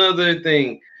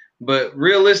thing. But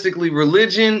realistically,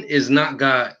 religion is not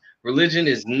God. Religion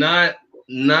is not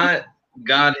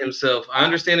God himself. I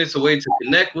understand it's a way to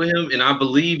connect with him, and I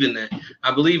believe in that.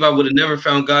 I believe I would have never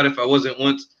found God if I wasn't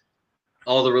once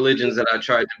all the religions that I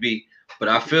tried to be. But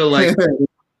I feel like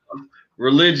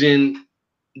religion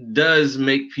does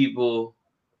make people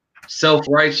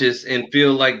self-righteous and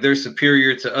feel like they're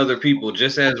superior to other people,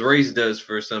 just as race does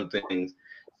for some things.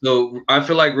 So I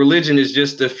feel like religion is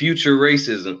just the future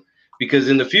racism, because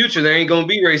in the future there ain't gonna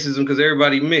be racism because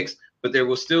everybody mixed, but there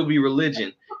will still be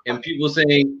religion and people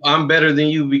saying I'm better than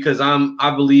you because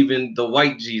I believe in the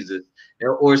white Jesus,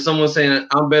 or someone saying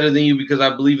I'm better than you because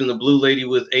I believe in the blue lady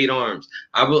with 8 arms.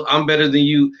 I'm better than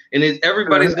you, and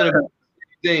everybody's gonna be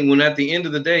the same thing. When at the end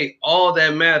of the day, all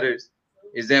that matters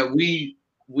is that we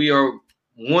are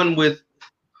one with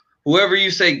whoever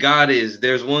you say God is.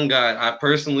 There's one God. I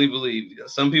personally believe.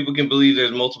 Some people can believe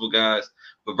there's multiple gods,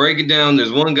 but break it down.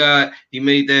 There's one God. He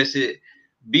made that shit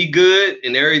be good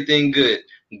and everything good.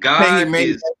 God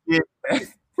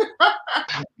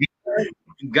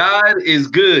is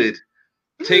good.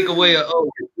 Take away an oath.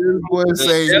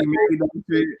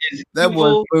 That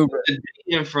boy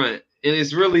in front, and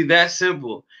it's really that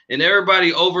simple. And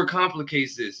everybody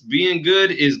overcomplicates this. Being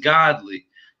good is godly.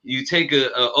 You take a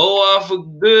O off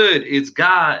of good, it's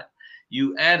God.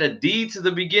 You add a D to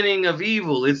the beginning of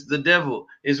evil, it's the devil.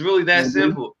 It's really that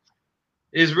simple.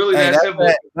 It's really that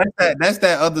simple. That's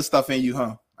that other stuff in you,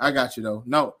 huh? I got you though.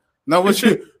 No, what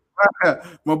you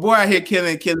my boy out here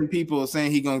killing people,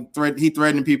 saying he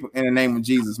threatening people in the name of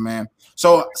Jesus, man.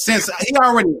 So since he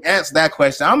already asked that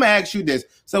question, I'm gonna ask you this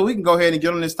so we can go ahead and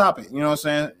get on this topic. You know what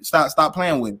I'm saying? Stop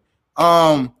playing with it.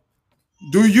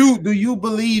 Do you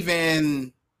believe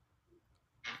in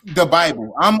the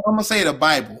Bible? I'm gonna say the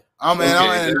Bible.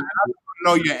 I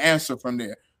know your answer from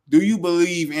there. Do you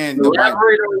believe in the Bible?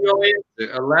 On your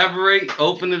answer. Elaborate.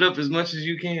 Open it up as much as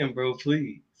you can, bro.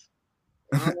 Please.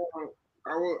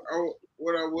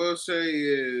 What I will say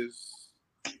is,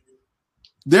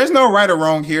 there's no right or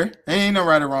wrong here. There ain't no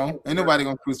right or wrong. Ain't nobody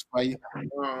gonna crucify you.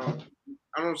 I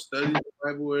don't study the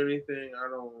Bible or anything.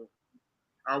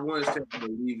 I wouldn't say I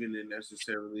believe in it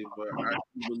necessarily, but I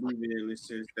believe in it in the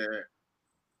sense that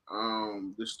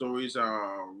the stories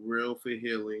are real for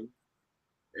healing,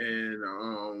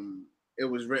 and it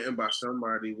was written by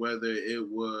somebody, whether it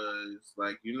was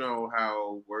like, you know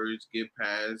how words get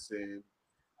passed, and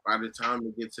by the time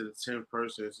it gets to the 10th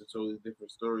person, it's a totally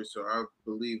different story. So I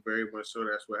believe very much so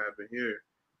that's what happened here.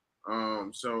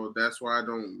 So that's why I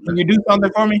don't. Can you do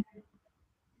something for me?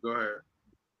 Go ahead.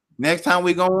 Next time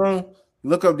we go on,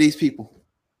 look up these people.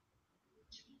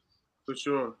 For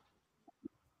sure.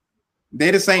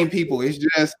 They're the same people. It's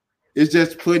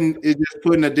just putting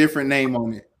a different name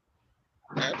on it.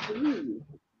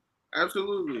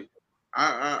 Absolutely.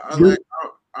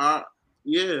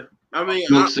 Yeah. I mean,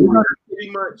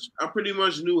 I pretty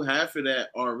much knew half of that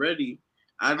already.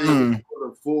 I didn't know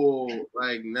the full,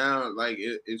 like now, like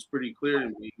it's pretty clear to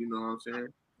me. You know what I'm saying?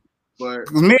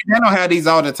 But me and Daniel had these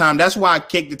all the time. That's why I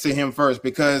kicked it to him first,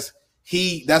 because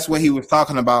that's what he was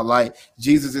talking about. Like,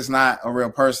 Jesus is not a real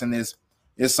person.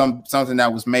 It's something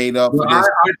that was made up. Well, I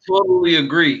totally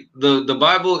agree. The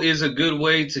Bible is a good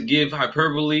way to give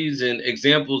hyperboles and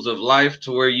examples of life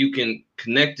to where you can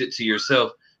connect it to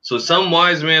yourself. So some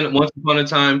wise man once upon a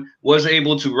time was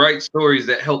able to write stories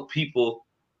that help people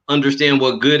understand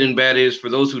what good and bad is for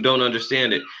those who don't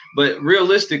understand it. But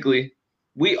realistically,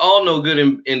 we all know good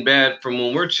and bad from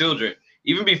when we're children.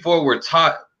 Even before we're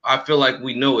taught, I feel like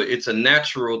we know it. It's a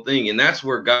natural thing, and that's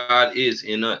where God is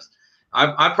in us.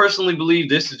 I personally believe,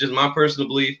 this is just my personal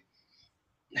belief,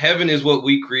 heaven is what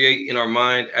we create in our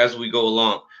mind as we go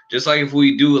along. Just like if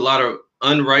we do a lot of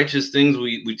unrighteous things,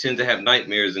 we tend to have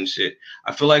nightmares and shit.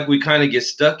 I feel like we kind of get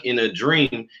stuck in a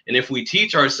dream, and if we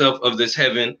teach ourselves of this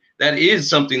heaven, that is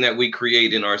something that we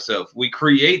create in ourselves. We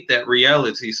create that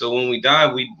reality. So when we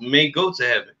die, we may go to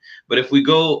heaven. But if we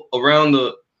go around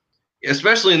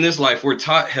especially in this life, we're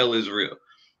taught hell is real.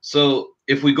 So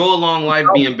if we go along life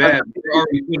being bad, we're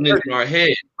already putting it in our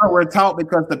head. We're taught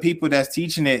because the people that's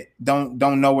teaching it don't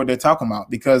know what they're talking about,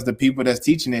 because the people that's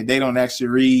teaching it, they don't actually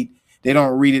read. They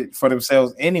don't read it for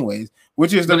themselves anyways,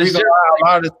 which is the reason why a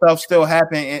lot of the stuff still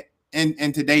happen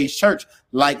in today's church,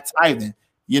 like tithing.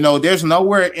 You know, there's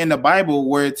nowhere in the Bible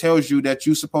where it tells you that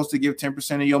you're supposed to give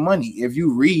 10% of your money. If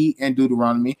you read in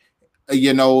Deuteronomy,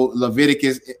 you know,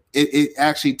 Leviticus, it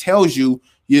actually tells you,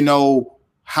 you know,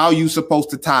 how you supposed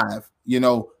to tithe. You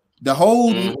know, the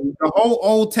whole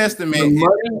Old Testament,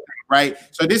 right?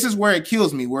 So this is where it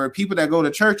kills me, where people that go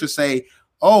to church will say,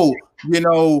 oh, you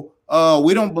know,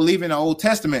 we don't believe in the Old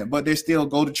Testament, but they still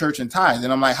go to church and tithe.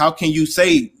 And I'm like, how can you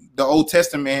say the Old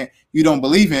Testament you don't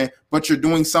believe in, but you're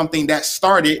doing something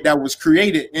that was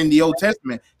created in the Old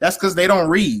Testament? That's because they don't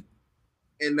read.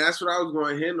 And that's what I was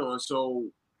going to hit on. So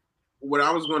what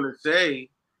I was going to say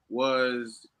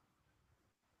was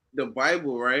the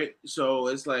Bible, right? So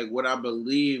it's like what I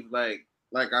believe, like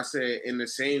I said, in the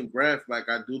same breath, like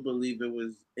I do believe it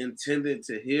was intended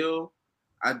to heal.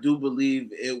 I do believe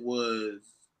it was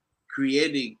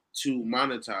created to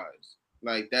monetize.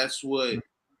 Like that's what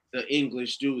the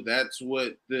English do. That's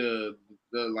what the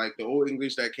old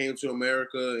English that came to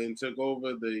America and took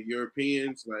over the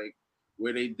Europeans, like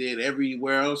where they did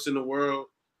everywhere else in the world.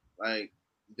 Like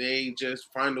they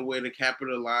just find a way to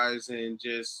capitalize and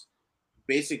just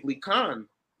basically con.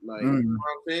 Like, you know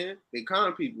what I'm saying? They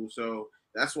con people. So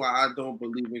that's why I don't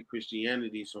believe in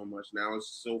Christianity so much now.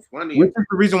 It's so funny. Which is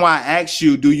the reason why I asked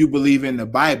you, do you believe in the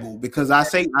Bible? Because I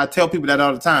tell people that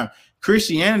all the time.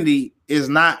 Christianity is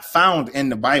not found in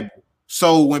the Bible.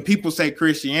 So when people say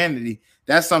Christianity,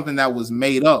 that's something that was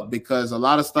made up, because a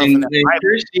lot of stuff in the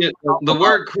Bible, the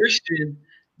word Christian,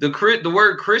 the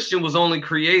word Christian was only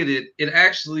created. It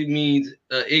actually means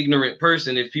ignorant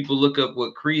person. If people look up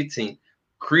what Cretin is,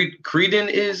 Credin,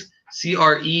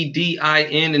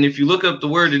 and if you look up the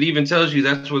word, it even tells you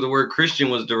that's where the word Christian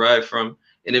was derived from,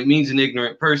 and it means an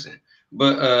ignorant person.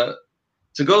 But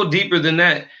to go deeper than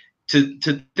that,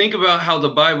 to think about how the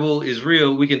Bible is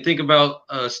real, we can think about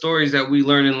stories that we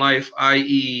learn in life,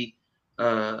 i.e.,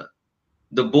 the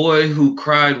boy who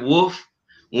cried wolf.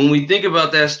 When we think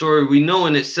about that story, we know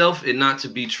in itself it not to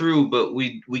be true, but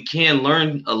we can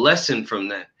learn a lesson from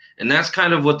that. And that's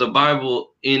kind of what the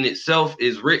Bible in itself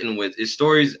is written with, is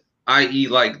stories, i.e.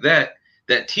 like that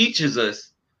teaches us.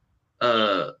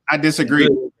 I disagree.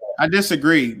 I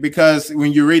disagree, because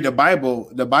when you read the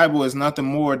Bible is nothing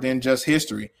more than just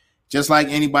history. Just like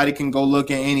anybody can go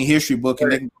look at any history book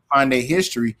and they can find their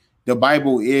history. The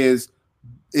Bible is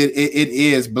it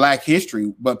is Black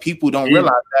history, but people don't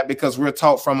realize that, because we're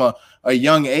taught from a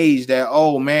young age that,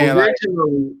 oh man,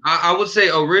 originally, I would say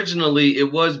originally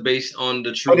it was based on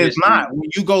the true. But it's not.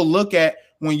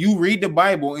 When you read the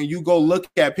Bible and you go look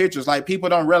at pictures, like people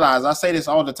don't realize. I say this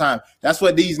all the time. That's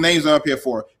what these names are up here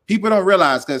for. People don't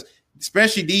realize, because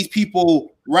especially these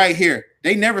people right here,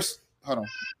 they never hold on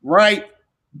right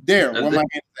there. Where my hand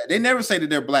is at. They never say that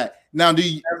they're Black. Now, do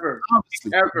you ever?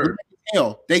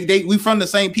 Hell, we from the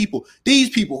same people.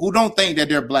 These people who don't think that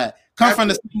they're Black come from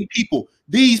the same people.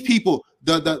 These people,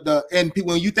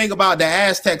 when you think about the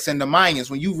Aztecs and the Mayans,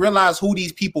 when you realize who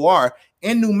these people are,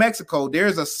 in New Mexico,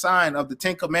 there's a sign of the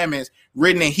 10 Commandments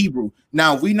written in Hebrew.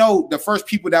 Now, we know the first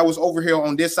people that was over here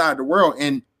on this side of the world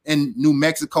in New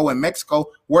Mexico and Mexico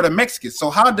were the Mexicans. So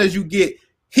how does you get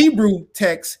Hebrew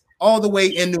text all the way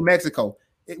in New Mexico?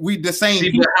 We the same.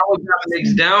 See, but how it got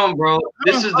mixed down, bro.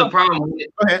 This is the problem.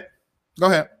 Go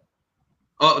ahead.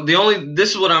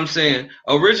 This is what I'm saying.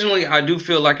 Originally, I do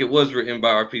feel like it was written by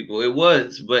our people. It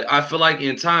was, but I feel like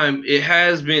in time it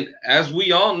has been, as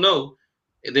we all know,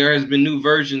 there has been new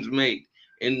versions made,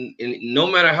 and no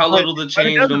matter how little the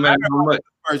change, no matter how much.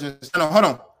 Hold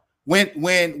on.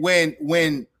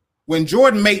 When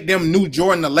Jordan made them new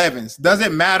Jordan 11s, does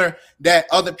it matter that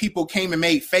other people came and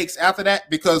made fakes after that?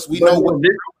 Because we know what this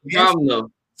is the problem,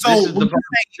 though. So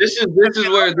this is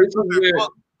where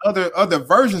other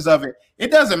versions of it.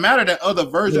 It doesn't matter that other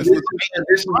versions. This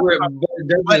is where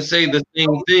it doesn't say the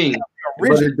same thing.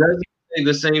 But it doesn't say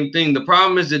the same thing. The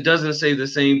problem is it doesn't say the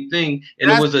same thing, and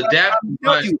it was adapted.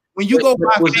 When you go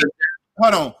by,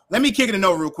 hold on, let me kick it a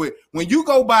note real quick. When you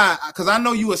go by, because I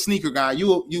know you a sneaker guy,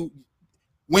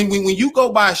 when you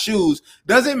go buy shoes,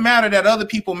 doesn't matter that other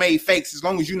people made fakes as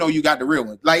long as you know you got the real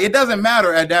one. Like, it doesn't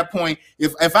matter at that point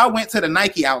if I went to the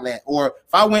Nike outlet or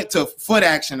if I went to Foot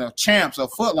Action or Champs or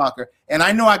Foot Locker and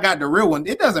I know I got the real one.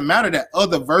 It doesn't matter that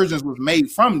other versions was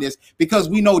made from this because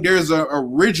we know there's an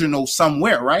original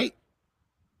somewhere, right?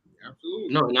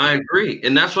 Absolutely. No, and I agree,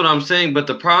 and that's what I'm saying. But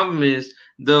the problem is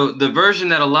the version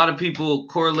that a lot of people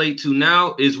correlate to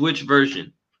now is which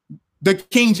version? The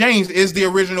King James is the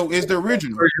original. Which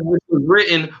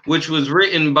was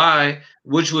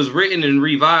written and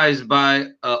revised by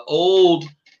an old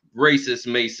racist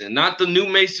Mason, not the new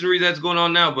Masonry that's going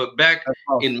on now, but back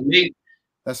in May.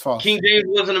 That's false. King James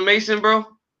wasn't a Mason, bro.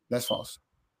 That's false.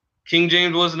 King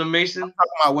James wasn't a Mason. I'm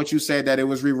talking about what you said that it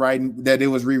was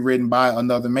rewritten by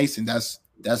another Mason. That's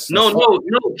no.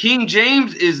 King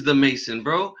James is the Mason,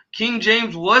 bro. King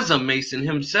James was a Mason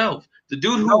himself. The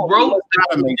dude who wrote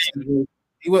not a Mason.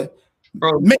 He was,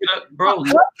 bro.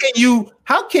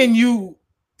 How can you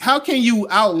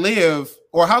outlive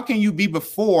or how can you be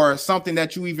before something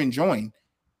that you even joined?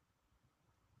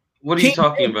 What are you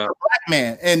talking about? Black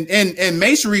man and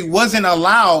masonry wasn't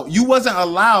allowed. You wasn't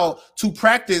allowed to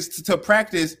practice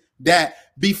that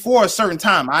before a certain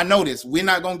time. I know this. We're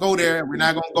not gonna go there. We're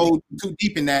not gonna go too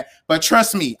deep in that. But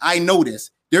trust me, I know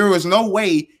this. There was no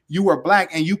way you were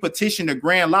black and you petitioned the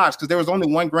Grand Lodge because there was only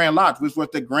one Grand Lodge, which was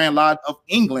the Grand Lodge of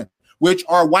England, which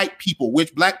are white people,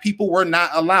 which black people were not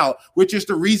allowed, which is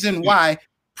the reason why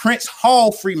Prince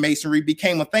Hall Freemasonry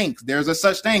became a thing. There's a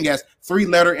such thing as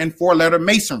 3-letter and 4-letter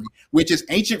Masonry, which is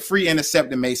ancient free and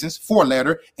accepted Masons,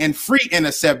 4-letter, and free and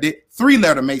accepted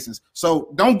 3-letter Masons.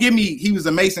 So don't give me he was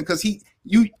a Mason because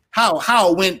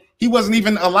how when he wasn't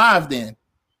even alive then.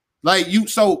 Like you,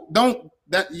 so don't.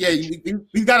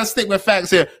 You got to stick with facts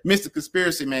here, Mr.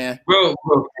 Conspiracy Man. Bro.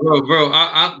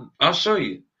 I'll show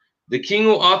you. The king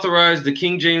who authorized the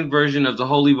King James version of the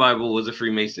Holy Bible was a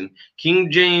Freemason. King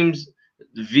James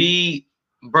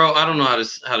bro, I don't know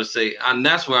how to say, and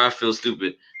that's where I feel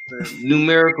stupid.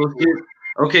 Numerical shit.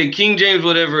 Okay, King James,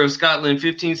 whatever, of Scotland,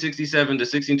 1567 to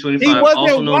 1625. He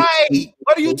wasn't white.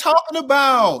 What are you talking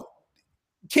about?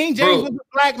 King James was a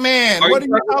black man. What are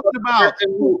you talking about?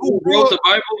 Who wrote the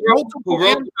Bible, bro? Who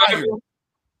wrote the Bible?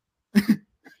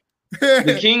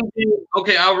 The King.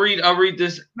 Okay, I'll read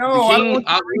this. No,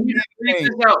 I'll read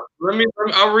this out.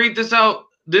 I'll read this out.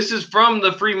 This is from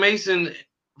the Freemason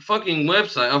fucking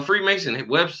website, a Freemason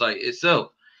website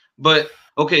itself. But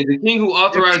okay, the king who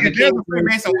authorized the King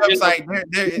Freemason website.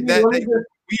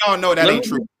 We all know that ain't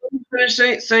true. Finish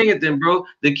saying it then, bro.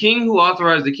 The king who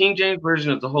authorized the King James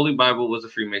version of the Holy Bible was a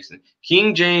Freemason.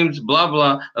 King James, blah,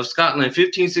 blah, of Scotland,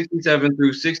 1567 through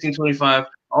 1625,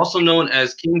 also known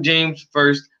as King James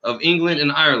I of England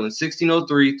and Ireland,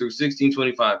 1603 through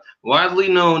 1625, widely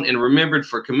known and remembered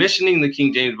for commissioning the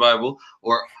King James Bible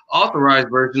or authorized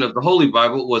version of the Holy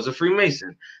Bible, was a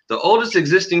Freemason. The oldest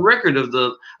existing record of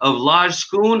Lodge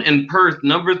Scone and Perth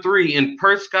number 3 in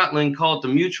Perth, Scotland, called the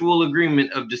Mutual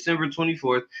Agreement of December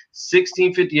 24th,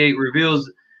 1658, reveals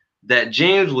that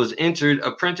James was entered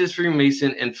apprentice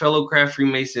Freemason and fellow craft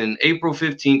Freemason April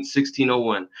 15th,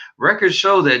 1601. Records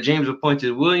show that James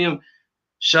appointed William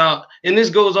Shaw, and this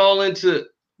goes all into.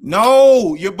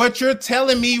 No, but you're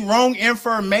telling me wrong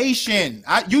information.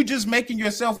 You just making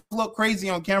yourself look crazy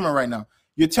on camera right now.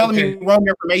 You're telling me wrong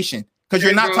information because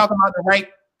you're not talking about the right.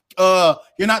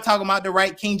 You're not talking about the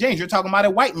right King James. You're talking about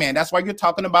a white man. That's why you're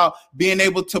talking about being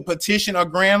able to petition a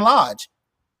Grand Lodge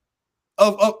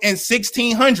of in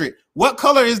 1600. What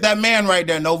color is that man right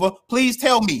there, Nova? Please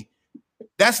tell me.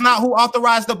 That's not who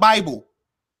authorized the Bible.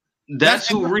 That's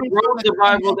who rewrote the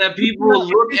Bible that people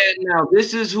look at now.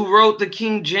 This is who wrote the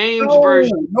King James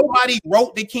version. Nobody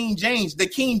wrote the King James. The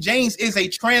King James is a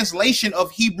translation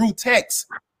of Hebrew text.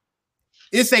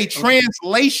 It's a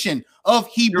translation of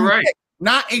Hebrew text,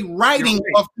 not a writing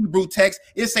of Hebrew text.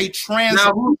 It's a translation.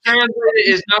 Now, who translated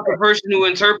is not the person who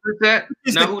interprets that.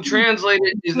 Now, who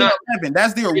translated is not.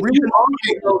 That's the original.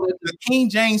 The King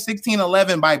James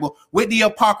 1611 Bible with the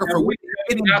Apocrypha. We've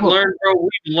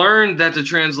learned that the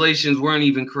translations weren't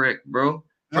even correct, bro,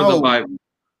 for the Bible.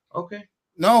 Okay.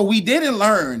 No, we didn't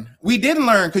learn. We didn't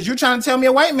learn because you're trying to tell me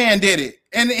a white man did it,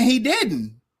 and he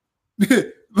didn't.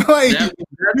 That's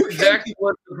exactly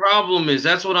what the problem is.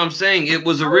 That's what I'm saying. It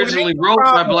was originally wrote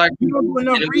by black people.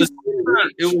 It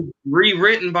was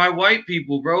rewritten by white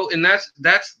people, bro, and that's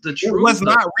the truth. It was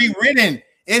not rewritten.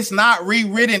 It's not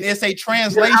rewritten. It's a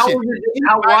translation.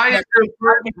 Why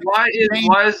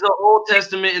is the Old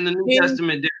Testament and the New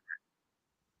Testament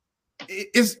different?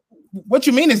 It's what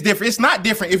you mean is different. It's not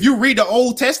different. If you read the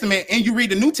Old Testament and you read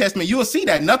the New Testament, you will see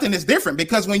that nothing is different,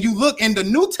 because when you look in the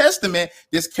New Testament,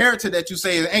 this character that you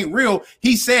say ain't real,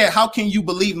 he said, how can you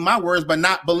believe my words but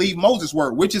not believe Moses'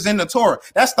 word, which is in the Torah?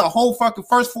 That's the whole fucking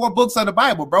first 4 books of the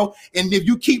Bible, bro. And if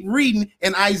you keep reading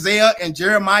in Isaiah and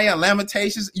Jeremiah and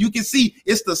Lamentations, you can see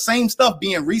it's the same stuff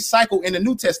being recycled in the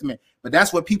New Testament. But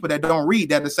that's what people that don't read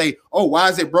that to say, oh, why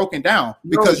is it broken down?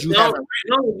 Because you're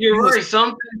right. Some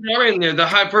things are in there. The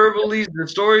hyperboles, the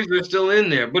stories are still in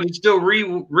there, but it's still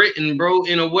rewritten, bro,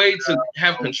 in a way to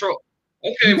have control.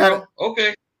 Okay, bro.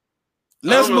 Okay.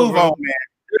 Let's move on, man.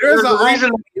 There's a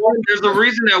reason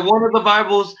that one of the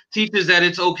Bibles teaches that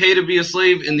it's okay to be a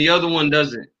slave and the other one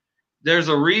doesn't. There's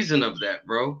a reason of that,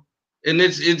 bro. And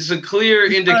it's a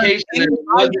clear indication that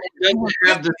it doesn't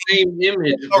have the same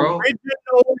image, bro.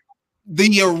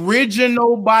 The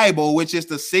original Bible, which is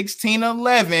the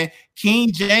 1611 King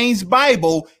James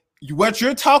Bible, what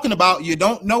you're talking about, you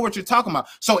don't know what you're talking about.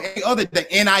 So the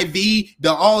NIV,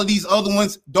 all of these other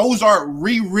ones, those are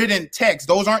rewritten texts.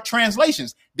 Those aren't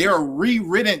translations. They're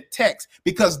rewritten texts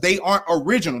because they aren't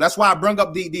original. That's why I bring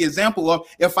up the example of,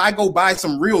 if I go buy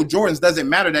some real Jordans, doesn't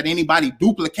matter that anybody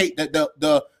duplicate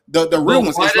the real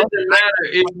ones. Why does it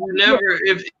matter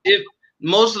if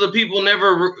most of the people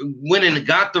never went and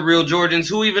got the real Jordans?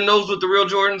 Who even knows what the real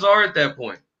Jordans are at that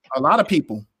point? A lot of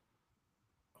people.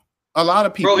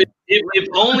 Bro,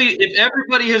 if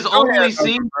everybody has only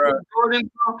seen Jordans,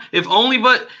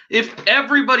 bro, if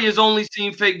everybody has only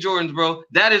seen fake Jordans, bro,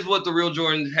 that is what the real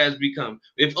Jordans has become.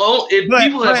 You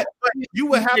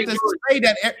would have to say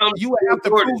that you would have to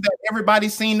prove that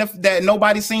everybody's seen that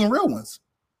nobody's seen real ones.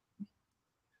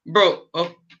 Bro,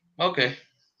 okay.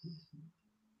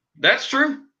 That's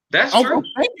true. That's true.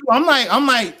 Thank you. I'm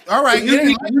like, all right.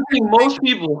 You think most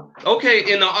people, okay,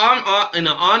 in an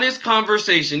honest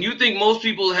conversation, you think most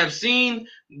people have seen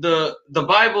the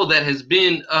Bible that has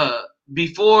been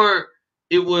before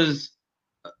it was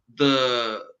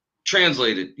the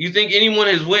translated? You think anyone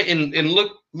has went and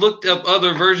looked up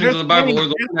other versions of the Bible?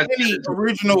 There's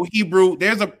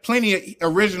plenty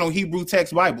of original Hebrew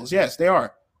text Bibles. Yes, they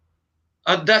are.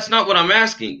 That's not what I'm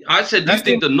asking. I said, do you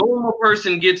think the normal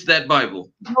person gets that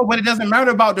Bible? No, but it doesn't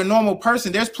matter about the normal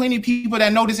person. There's plenty of people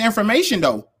that know this information,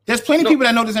 though. There's plenty of people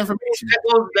that know this information.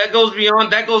 That goes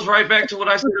beyond. That goes right back to what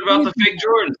I said about the fake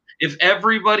Jordans. If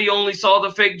everybody only saw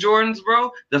the fake Jordans, bro,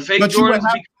 the fake Jordans. You would have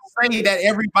to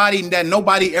say that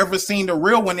nobody ever seen the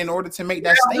real one in order to make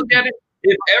that statement.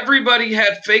 If everybody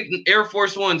had fake Air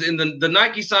Force Ones and the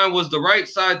Nike sign was the right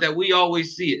side that we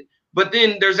always see it. But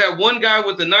then there's that one guy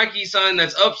with the Nike sign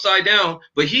that's upside down,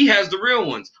 but he has the real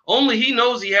ones. Only he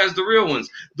knows he has the real ones.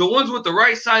 The ones with the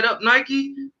right side up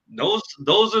Nike, those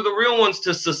are the real ones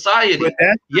to society. But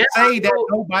that's say that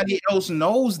nobody else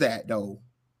knows that, though.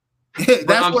 That's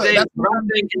what I'm saying.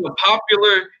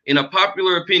 In a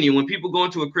popular opinion, when people go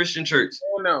into a Christian church,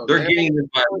 they're getting this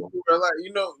Bible.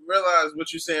 Realize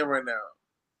what you're saying right now.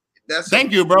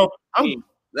 Thank you, bro.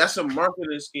 That's a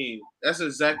marketing scheme. That's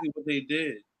exactly what they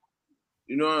did.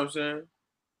 You know what I'm saying?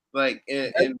 Like,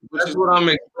 and that's what I'm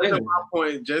explaining. My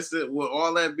point, just with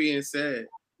all that being said,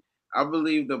 I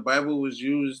believe the Bible was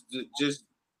used to just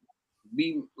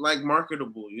be like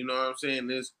marketable. You know what I'm saying?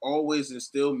 There's always and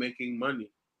still making money.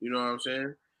 You know what I'm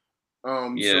saying?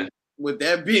 Yeah. So with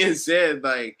that being said,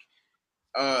 like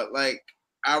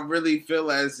I really feel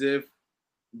as if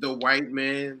the white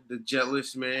man, the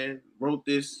jealous man, wrote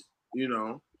this,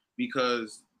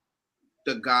 because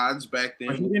the gods back then.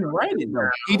 But he didn't write it, though.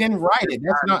 He didn't write it.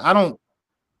 That's not.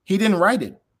 He didn't write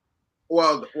it.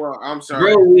 Well, I'm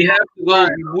sorry. Bro, we have to go.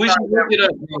 We should look it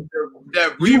up,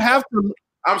 bro. You have to.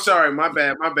 I'm sorry. My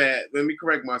bad. Let me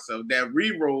correct myself. That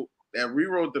rewrote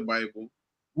the Bible,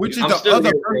 which is the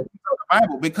other version of the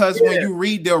Bible. Because when you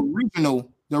read the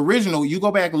original, you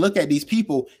go back and look at these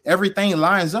people. Everything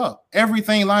lines up.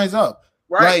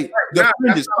 Right. Like that's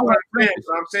not what I'm saying.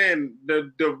 So I'm saying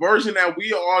the version that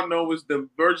we all know is the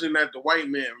version that the white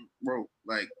man wrote.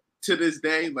 Like to this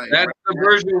day, like that's the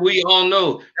version we all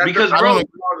know. Because bro,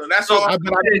 that's all. I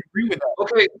agree with that.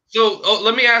 Okay, so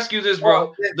let me ask you this,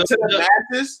 bro. To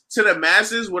the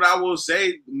masses, what I will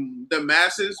say, the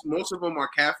masses, most of them are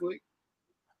Catholic.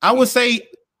 I would say,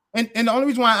 and the only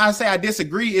reason why I say I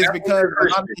disagree is because a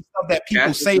lot of the stuff that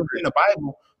people say is in the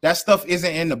Bible. That stuff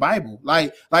isn't in the Bible.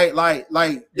 Like I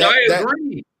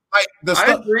agree. Like the stuff.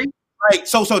 I agree. Like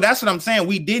so that's what I'm saying.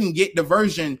 We didn't get the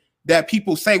version that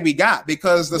people say we got,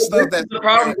 because the stuff that's the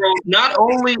problem, bro. Not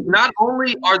only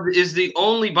is the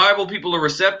only Bible people are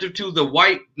receptive to the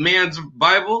white man's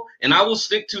Bible, and I will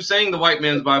stick to saying the white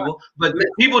man's Bible, but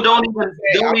people don't even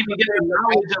get the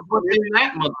knowledge of what's in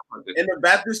that motherfucker. In the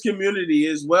Baptist community,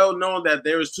 it's well known that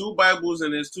there is 2 Bibles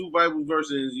and there's 2 Bible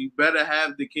versions. You better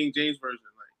have the King James version,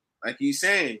 like he's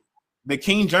saying. The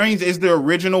King James is the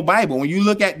original Bible. When you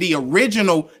look at the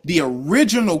original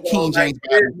King James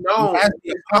Bible,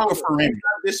 I'm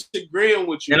disagreeing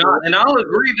with you. And I'll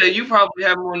agree that you probably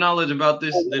have more knowledge about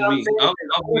this than me. I'll be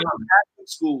Catholic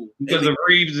school because of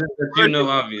Reeves that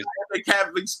obvious. The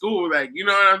Catholic school, like, you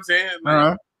know what I'm saying?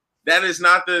 Like, that is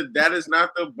not the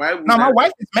Bible. No, my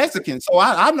wife is Mexican, so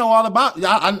I know all about.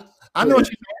 I know what you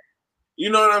saying. You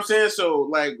know what I'm saying? So,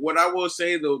 like, what I will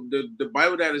say, though, the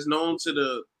Bible that is known to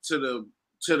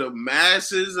the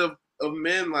masses of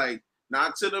men, like,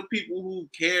 not to the people who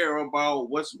care about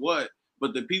what's what,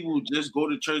 but the people who just go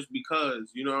to church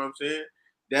because, you know what I'm saying?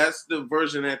 That's the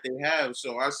version that they have.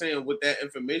 So I'm saying what that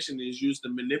information is used to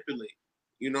manipulate.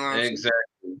 You know what I'm saying?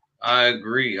 Exactly. I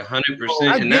agree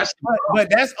 100%. But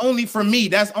that's only for me.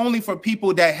 That's only for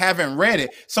people that haven't read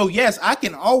it. So yes, I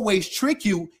can always trick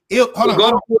you.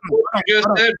 Hold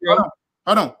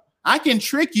on. I can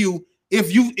trick you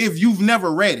if you've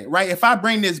never read it, right? If I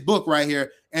bring this book right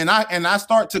here and I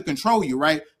start to control you,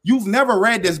 right? You've never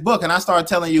read this book, and I start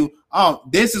telling you, oh,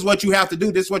 this is what you have to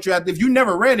do. This is what you have to do. If you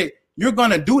never read it, you're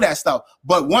gonna do that stuff.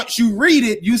 But once you read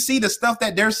it, you see the stuff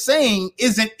that they're saying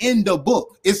isn't in the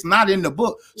book. It's not in the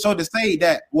book. So to say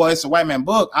that, well, it's a white man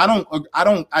book,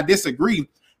 I disagree,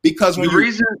 because when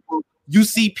you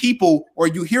see people or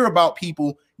you hear about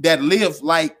people that live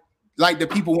like the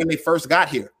people when they first got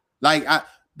here,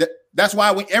 that's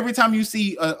why every time you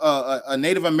see a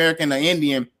Native American or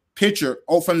Indian picture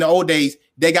from the old days,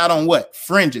 they got on what?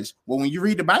 Fringes. Well, when you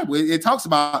read the Bible, it talks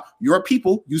about your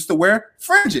people used to wear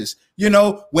fringes. You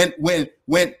know, when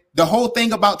the whole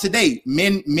thing about today,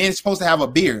 men supposed to have a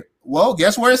beard. Well,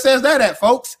 guess where it says that at,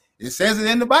 folks? It says it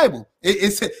in the Bible.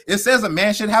 It says a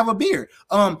man should have a beard.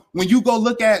 When you go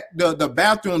look at the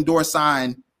bathroom door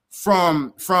sign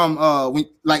from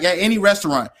like at any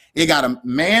restaurant, it got a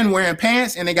man wearing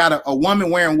pants and it got a woman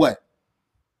wearing what?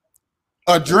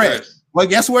 A dress. Well,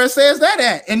 guess where it says that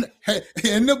at?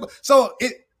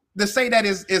 To say that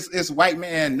is white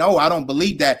man. No, I don't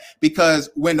believe that, because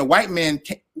when the white man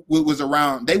was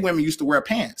around, they women used to wear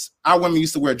pants. Our women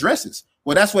used to wear dresses.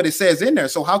 Well, that's what it says in there.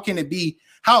 So how can it be?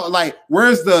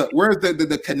 Where's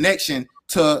the connection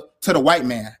to the white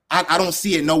man? I don't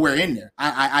see it nowhere in there.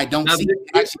 I don't see it.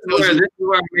 This is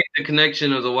where I make the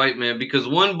connection of the white man, because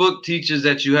one book teaches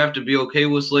that you have to be okay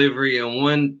with slavery, and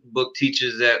one book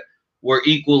teaches that we're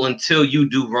equal until you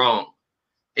do wrong.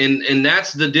 And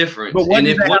that's the difference. But what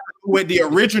does that have to do with the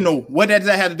original? What does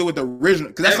that have to do with the original?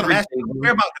 Because that's what I'm asking. I don't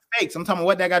care about the fakes. I'm talking about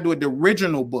what that got to do with the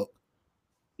original book.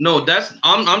 No,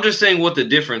 I'm just saying what the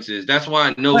difference is. That's why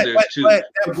I know there's two. But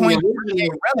that point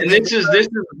and this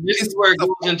is where it goes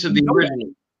into the original.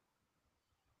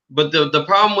 But the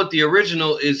problem with the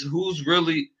original is who's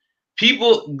really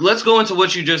people. Let's go into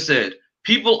what you just said.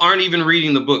 People aren't even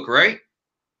reading the book, right?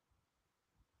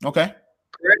 Okay.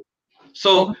 Correct.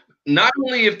 So not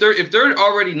only if they're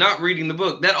already not reading the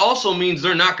book, that also means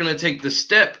they're not going to take the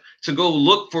step to go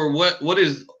look for what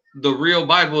is the real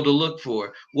Bible to look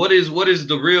for. What is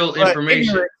the real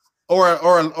information?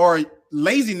 Or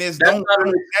laziness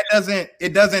doesn't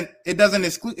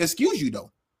excuse you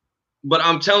though. But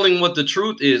I'm telling what the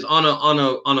truth is on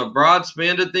a broad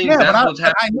span of things. Yeah, that's what's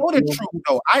happening. I know the truth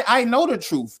though. I know the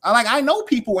truth. I know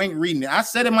people ain't reading it. I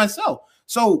said it myself.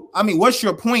 So, I mean, what's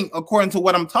your point according to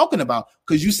what I'm talking about?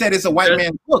 Because you said it's a white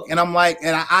man's book, and I'm like,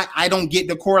 and I don't get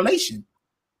the correlation.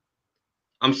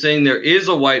 I'm saying there is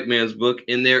a white man's book,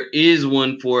 and there is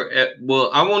one for,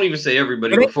 well, I won't even say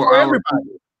everybody, but for everybody.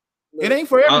 It ain't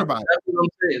for everybody. That's what I'm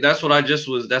saying.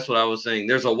 That's what I was saying.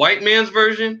 There's a white man's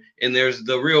version, and there's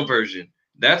the real version.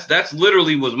 That's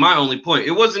literally was my only point.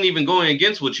 It wasn't even going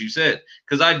against what you said,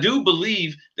 because I do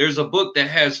believe there's a book that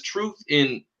has truth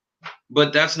in.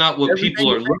 But that's not what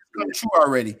people are looking for. True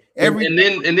already. And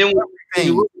then when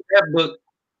you look at that book,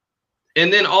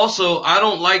 and then also I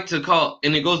don't like to call,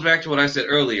 and it goes back to what I said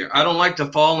earlier. I don't like to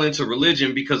fall into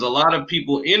religion, because a lot of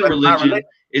people in religion,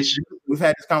 we've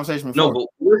had this conversation before. No,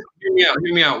 but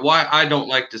hear me out. Why I don't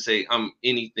like to say I'm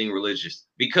anything religious,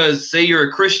 because say you're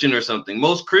a Christian or something.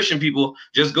 Most Christian people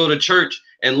just go to church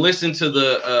and listen to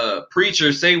the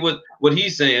preacher say what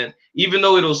he's saying. Even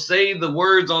though it'll say the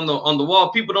words on the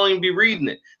wall, people don't even be reading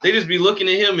it. They just be looking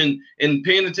at him and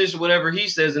paying attention to whatever he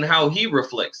says and how he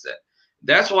reflects that.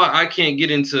 That's why I can't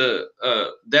get into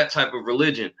that type of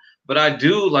religion. But I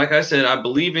do, like I said, I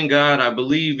believe in God. I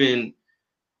believe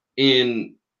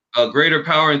in a greater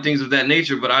power and things of that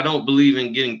nature. But I don't believe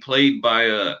in getting played by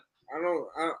a.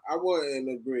 I wouldn't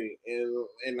agree,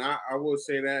 and I would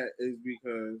say that is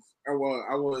because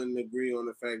I wouldn't agree on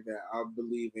the fact that I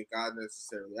believe in God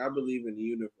necessarily. I believe in the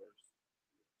universe.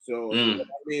 So what I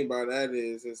mean by that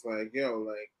is, it's like,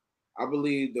 like I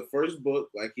believe the first book,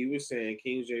 like he was saying,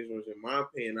 King James Version, in my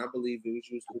opinion, I believe it was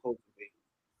used to cultivate.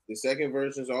 The second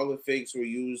versions, all the fakes were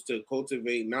used to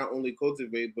cultivate, not only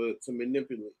cultivate, but to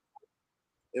manipulate.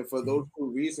 And for those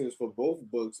two reasons, for both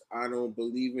books, I don't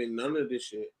believe in none of this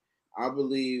shit. I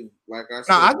believe, like I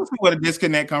said, I can see where the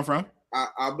disconnect come from.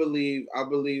 I believe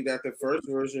that the first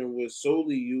version was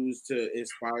solely used to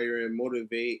inspire and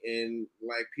motivate, and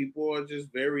like people are just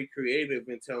very creative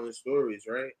in telling stories,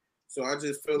 right? So I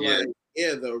just feel like,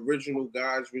 the original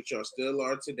gods, which are still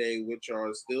are today, which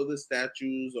are still the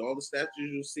statues, all the statues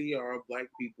you see are Black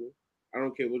people. I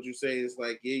don't care what you say. It's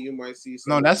like, you might see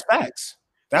some. No, that's facts.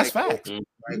 That's facts.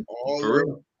 Like all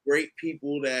the great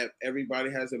people that everybody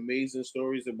has amazing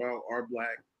stories about are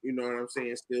Black. You know what I'm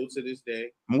saying? Still to this day.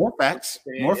 More facts.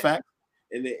 More facts.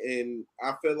 And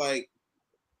I feel like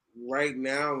right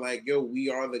now, like, we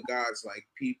are the gods. Like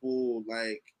people,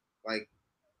 like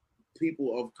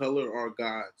people of color are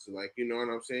gods. Like, you know what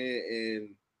I'm saying?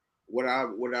 And what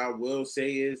I will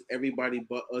say is everybody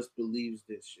but us believes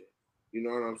this shit. You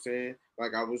know what I'm saying?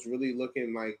 Like I was really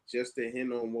looking, like, just to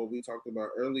hint on what we talked about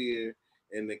earlier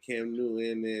and the Cam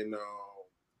Newton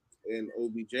and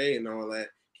OBJ and all that.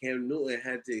 Cam Newton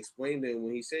had to explain that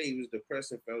when he said he was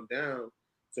depressed and fell down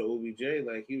to OBJ,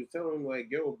 like he was telling him, like,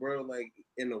 yo, bro, like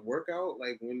in the workout,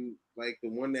 like when, like the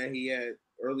one that he had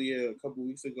earlier a couple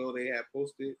weeks ago, they had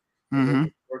posted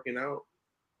working out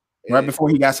right before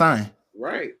he got signed.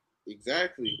 Right,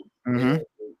 exactly,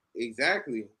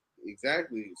 exactly.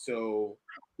 So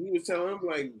he was telling him,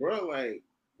 like, bro, like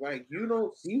you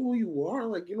don't see who you are,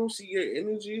 like you don't see your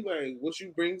energy, like what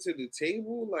you bring to the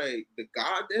table, like the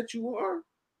God that you are.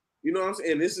 You know what I'm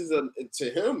saying? And this is to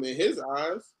him, in his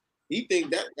eyes, he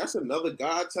think that's another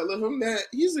God telling him that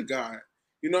he's a God.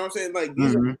 You know what I'm saying? Like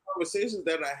these are conversations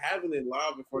that are happening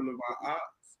live in front of our eyes,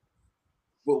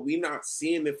 but we're not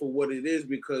seeing it for what it is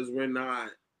because we're not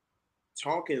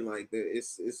talking like that.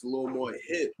 It's a little more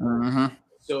hip.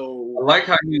 So I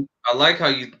like how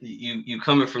you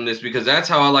coming from this, because that's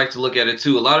how I like to look at it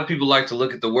too. A lot of people like to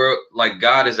look at the world like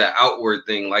God is an outward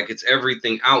thing, like it's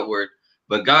everything outward.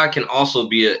 But God can also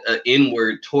be an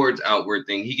inward towards outward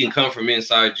thing. He can come from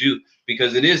inside you,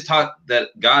 because it is taught that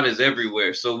God is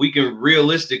everywhere. So we can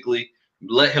realistically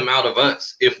let him out of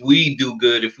us if we do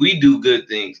good, if we do good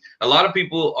things. A lot of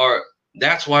people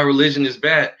that's why religion is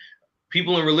bad.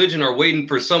 People in religion are waiting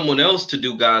for someone else to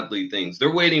do godly things.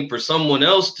 They're waiting for someone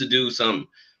else to do something.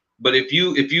 But if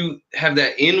you have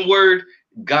that inward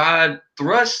God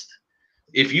thrust,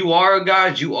 if you are a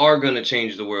God, you are going to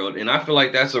change the world. And I feel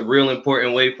like that's a real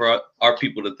important way for our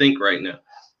people to think right now.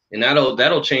 And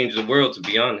that'll change the world, to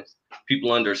be honest.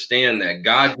 People understand that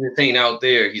God just ain't out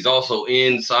there. He's also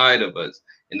inside of us.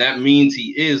 And that means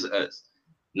he is us.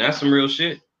 And that's some real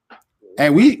shit.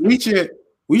 And we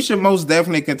should most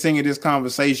definitely continue this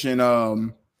conversation.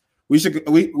 We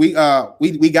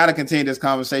got to continue this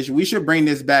conversation. We should bring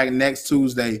this back next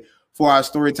Tuesday for our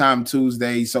Storytime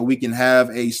Tuesday, so we can have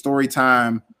a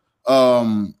Storytime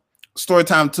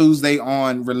Tuesday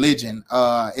on religion.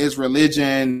 Is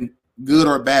religion good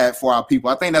or bad for our people?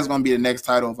 I think that's going to be the next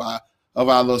title of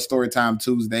our little Storytime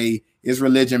Tuesday. Is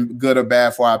religion good or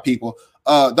bad for our people?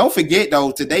 Don't forget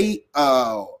though, today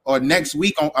or next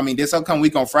week this upcoming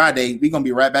week on Friday, we're gonna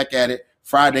be right back at it.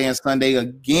 Friday and Sunday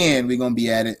again, we're gonna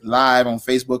be at it live on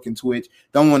Facebook and Twitch.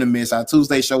 Don't want to miss our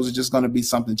Tuesday shows. Are just gonna be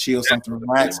something chill, something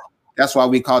relaxed. That's why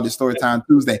we called it Storytime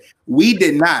Tuesday. We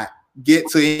did not get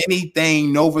to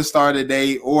anything Nova Star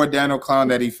today or Daniel Clown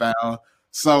that he found.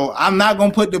 So I'm not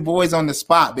gonna put the boys on the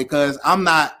spot because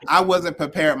I wasn't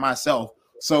prepared myself.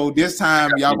 So this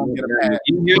time y'all gonna get a pass.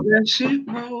 You hear that shit,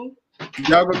 bro?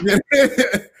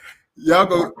 Y'all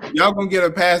gonna get a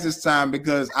pass this time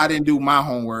because I didn't do my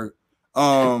homework.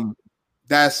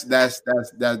 That's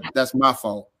my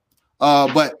fault.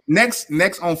 But next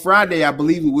on Friday, I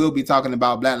believe we will be talking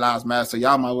about Black Lives Matter. So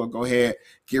y'all might well go ahead,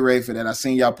 get ready for that. I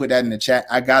seen y'all put that in the chat.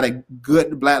 I got a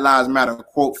good Black Lives Matter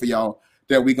quote for y'all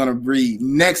that we're gonna read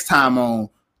next time on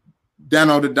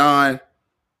Dano the Don.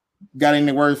 Got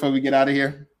any words before we get out of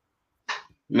here?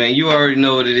 Man, you already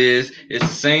know what it is. It's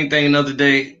the same thing another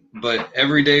day, but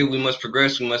every day we must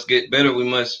progress. We must get better. We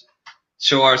must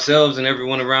show ourselves and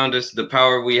everyone around us the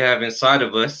power we have inside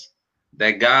of us,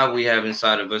 that God we have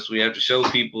inside of us. We have to show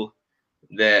people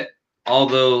that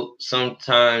although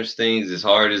sometimes things is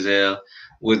hard as hell,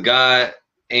 with God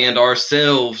and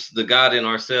ourselves, the God in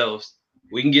ourselves,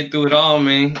 we can get through it all,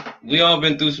 man. We all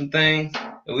been through some things,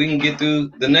 and we can get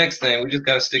through the next thing. We just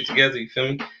gotta stick together. You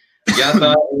feel me? Y'all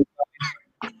thought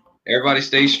everybody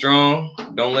stay strong.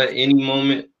 Don't let any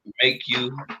moment make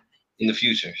you in the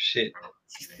future. Shit,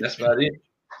 that's about it.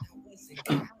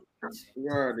 You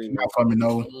already know. For me,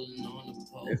 no.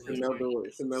 It's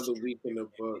another week in the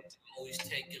book,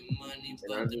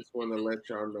 and I just want to let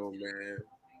y'all know, man.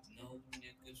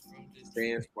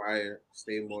 Stay inspired,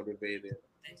 stay motivated,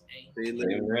 stay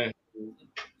living.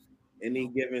 Any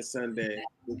given Sunday,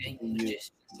 you. You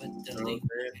know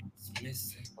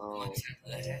what I'm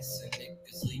saying?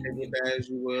 Take it as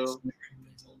you will.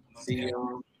 See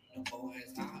y'all.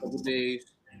 Couple days.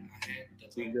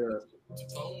 Be good.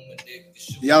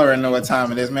 Y'all already know what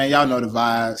time it is, man. Y'all know the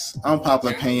vibes.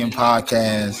 Unpopular Opinion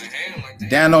Podcast.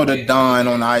 Dano the Don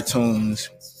on iTunes.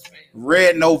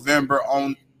 Red November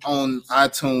on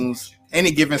iTunes.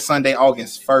 Any given Sunday,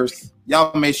 August 1st.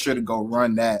 Y'all make sure to go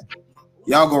run that.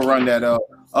 Y'all go run that up.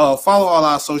 Follow all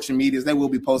our social medias. They will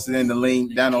be posted in the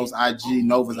link. Dano's IG,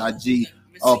 Nova's IG,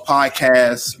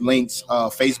 podcast links,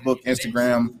 Facebook,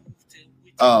 Instagram,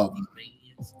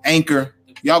 Anchor.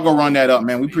 Y'all go run that up,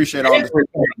 man. We appreciate all this.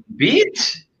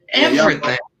 Bitch.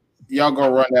 Everything. Y'all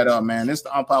go run that up, man. It's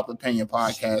the Unpopular Opinion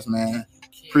Podcast, man.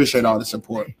 Appreciate all the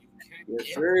support.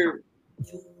 Yes, sir.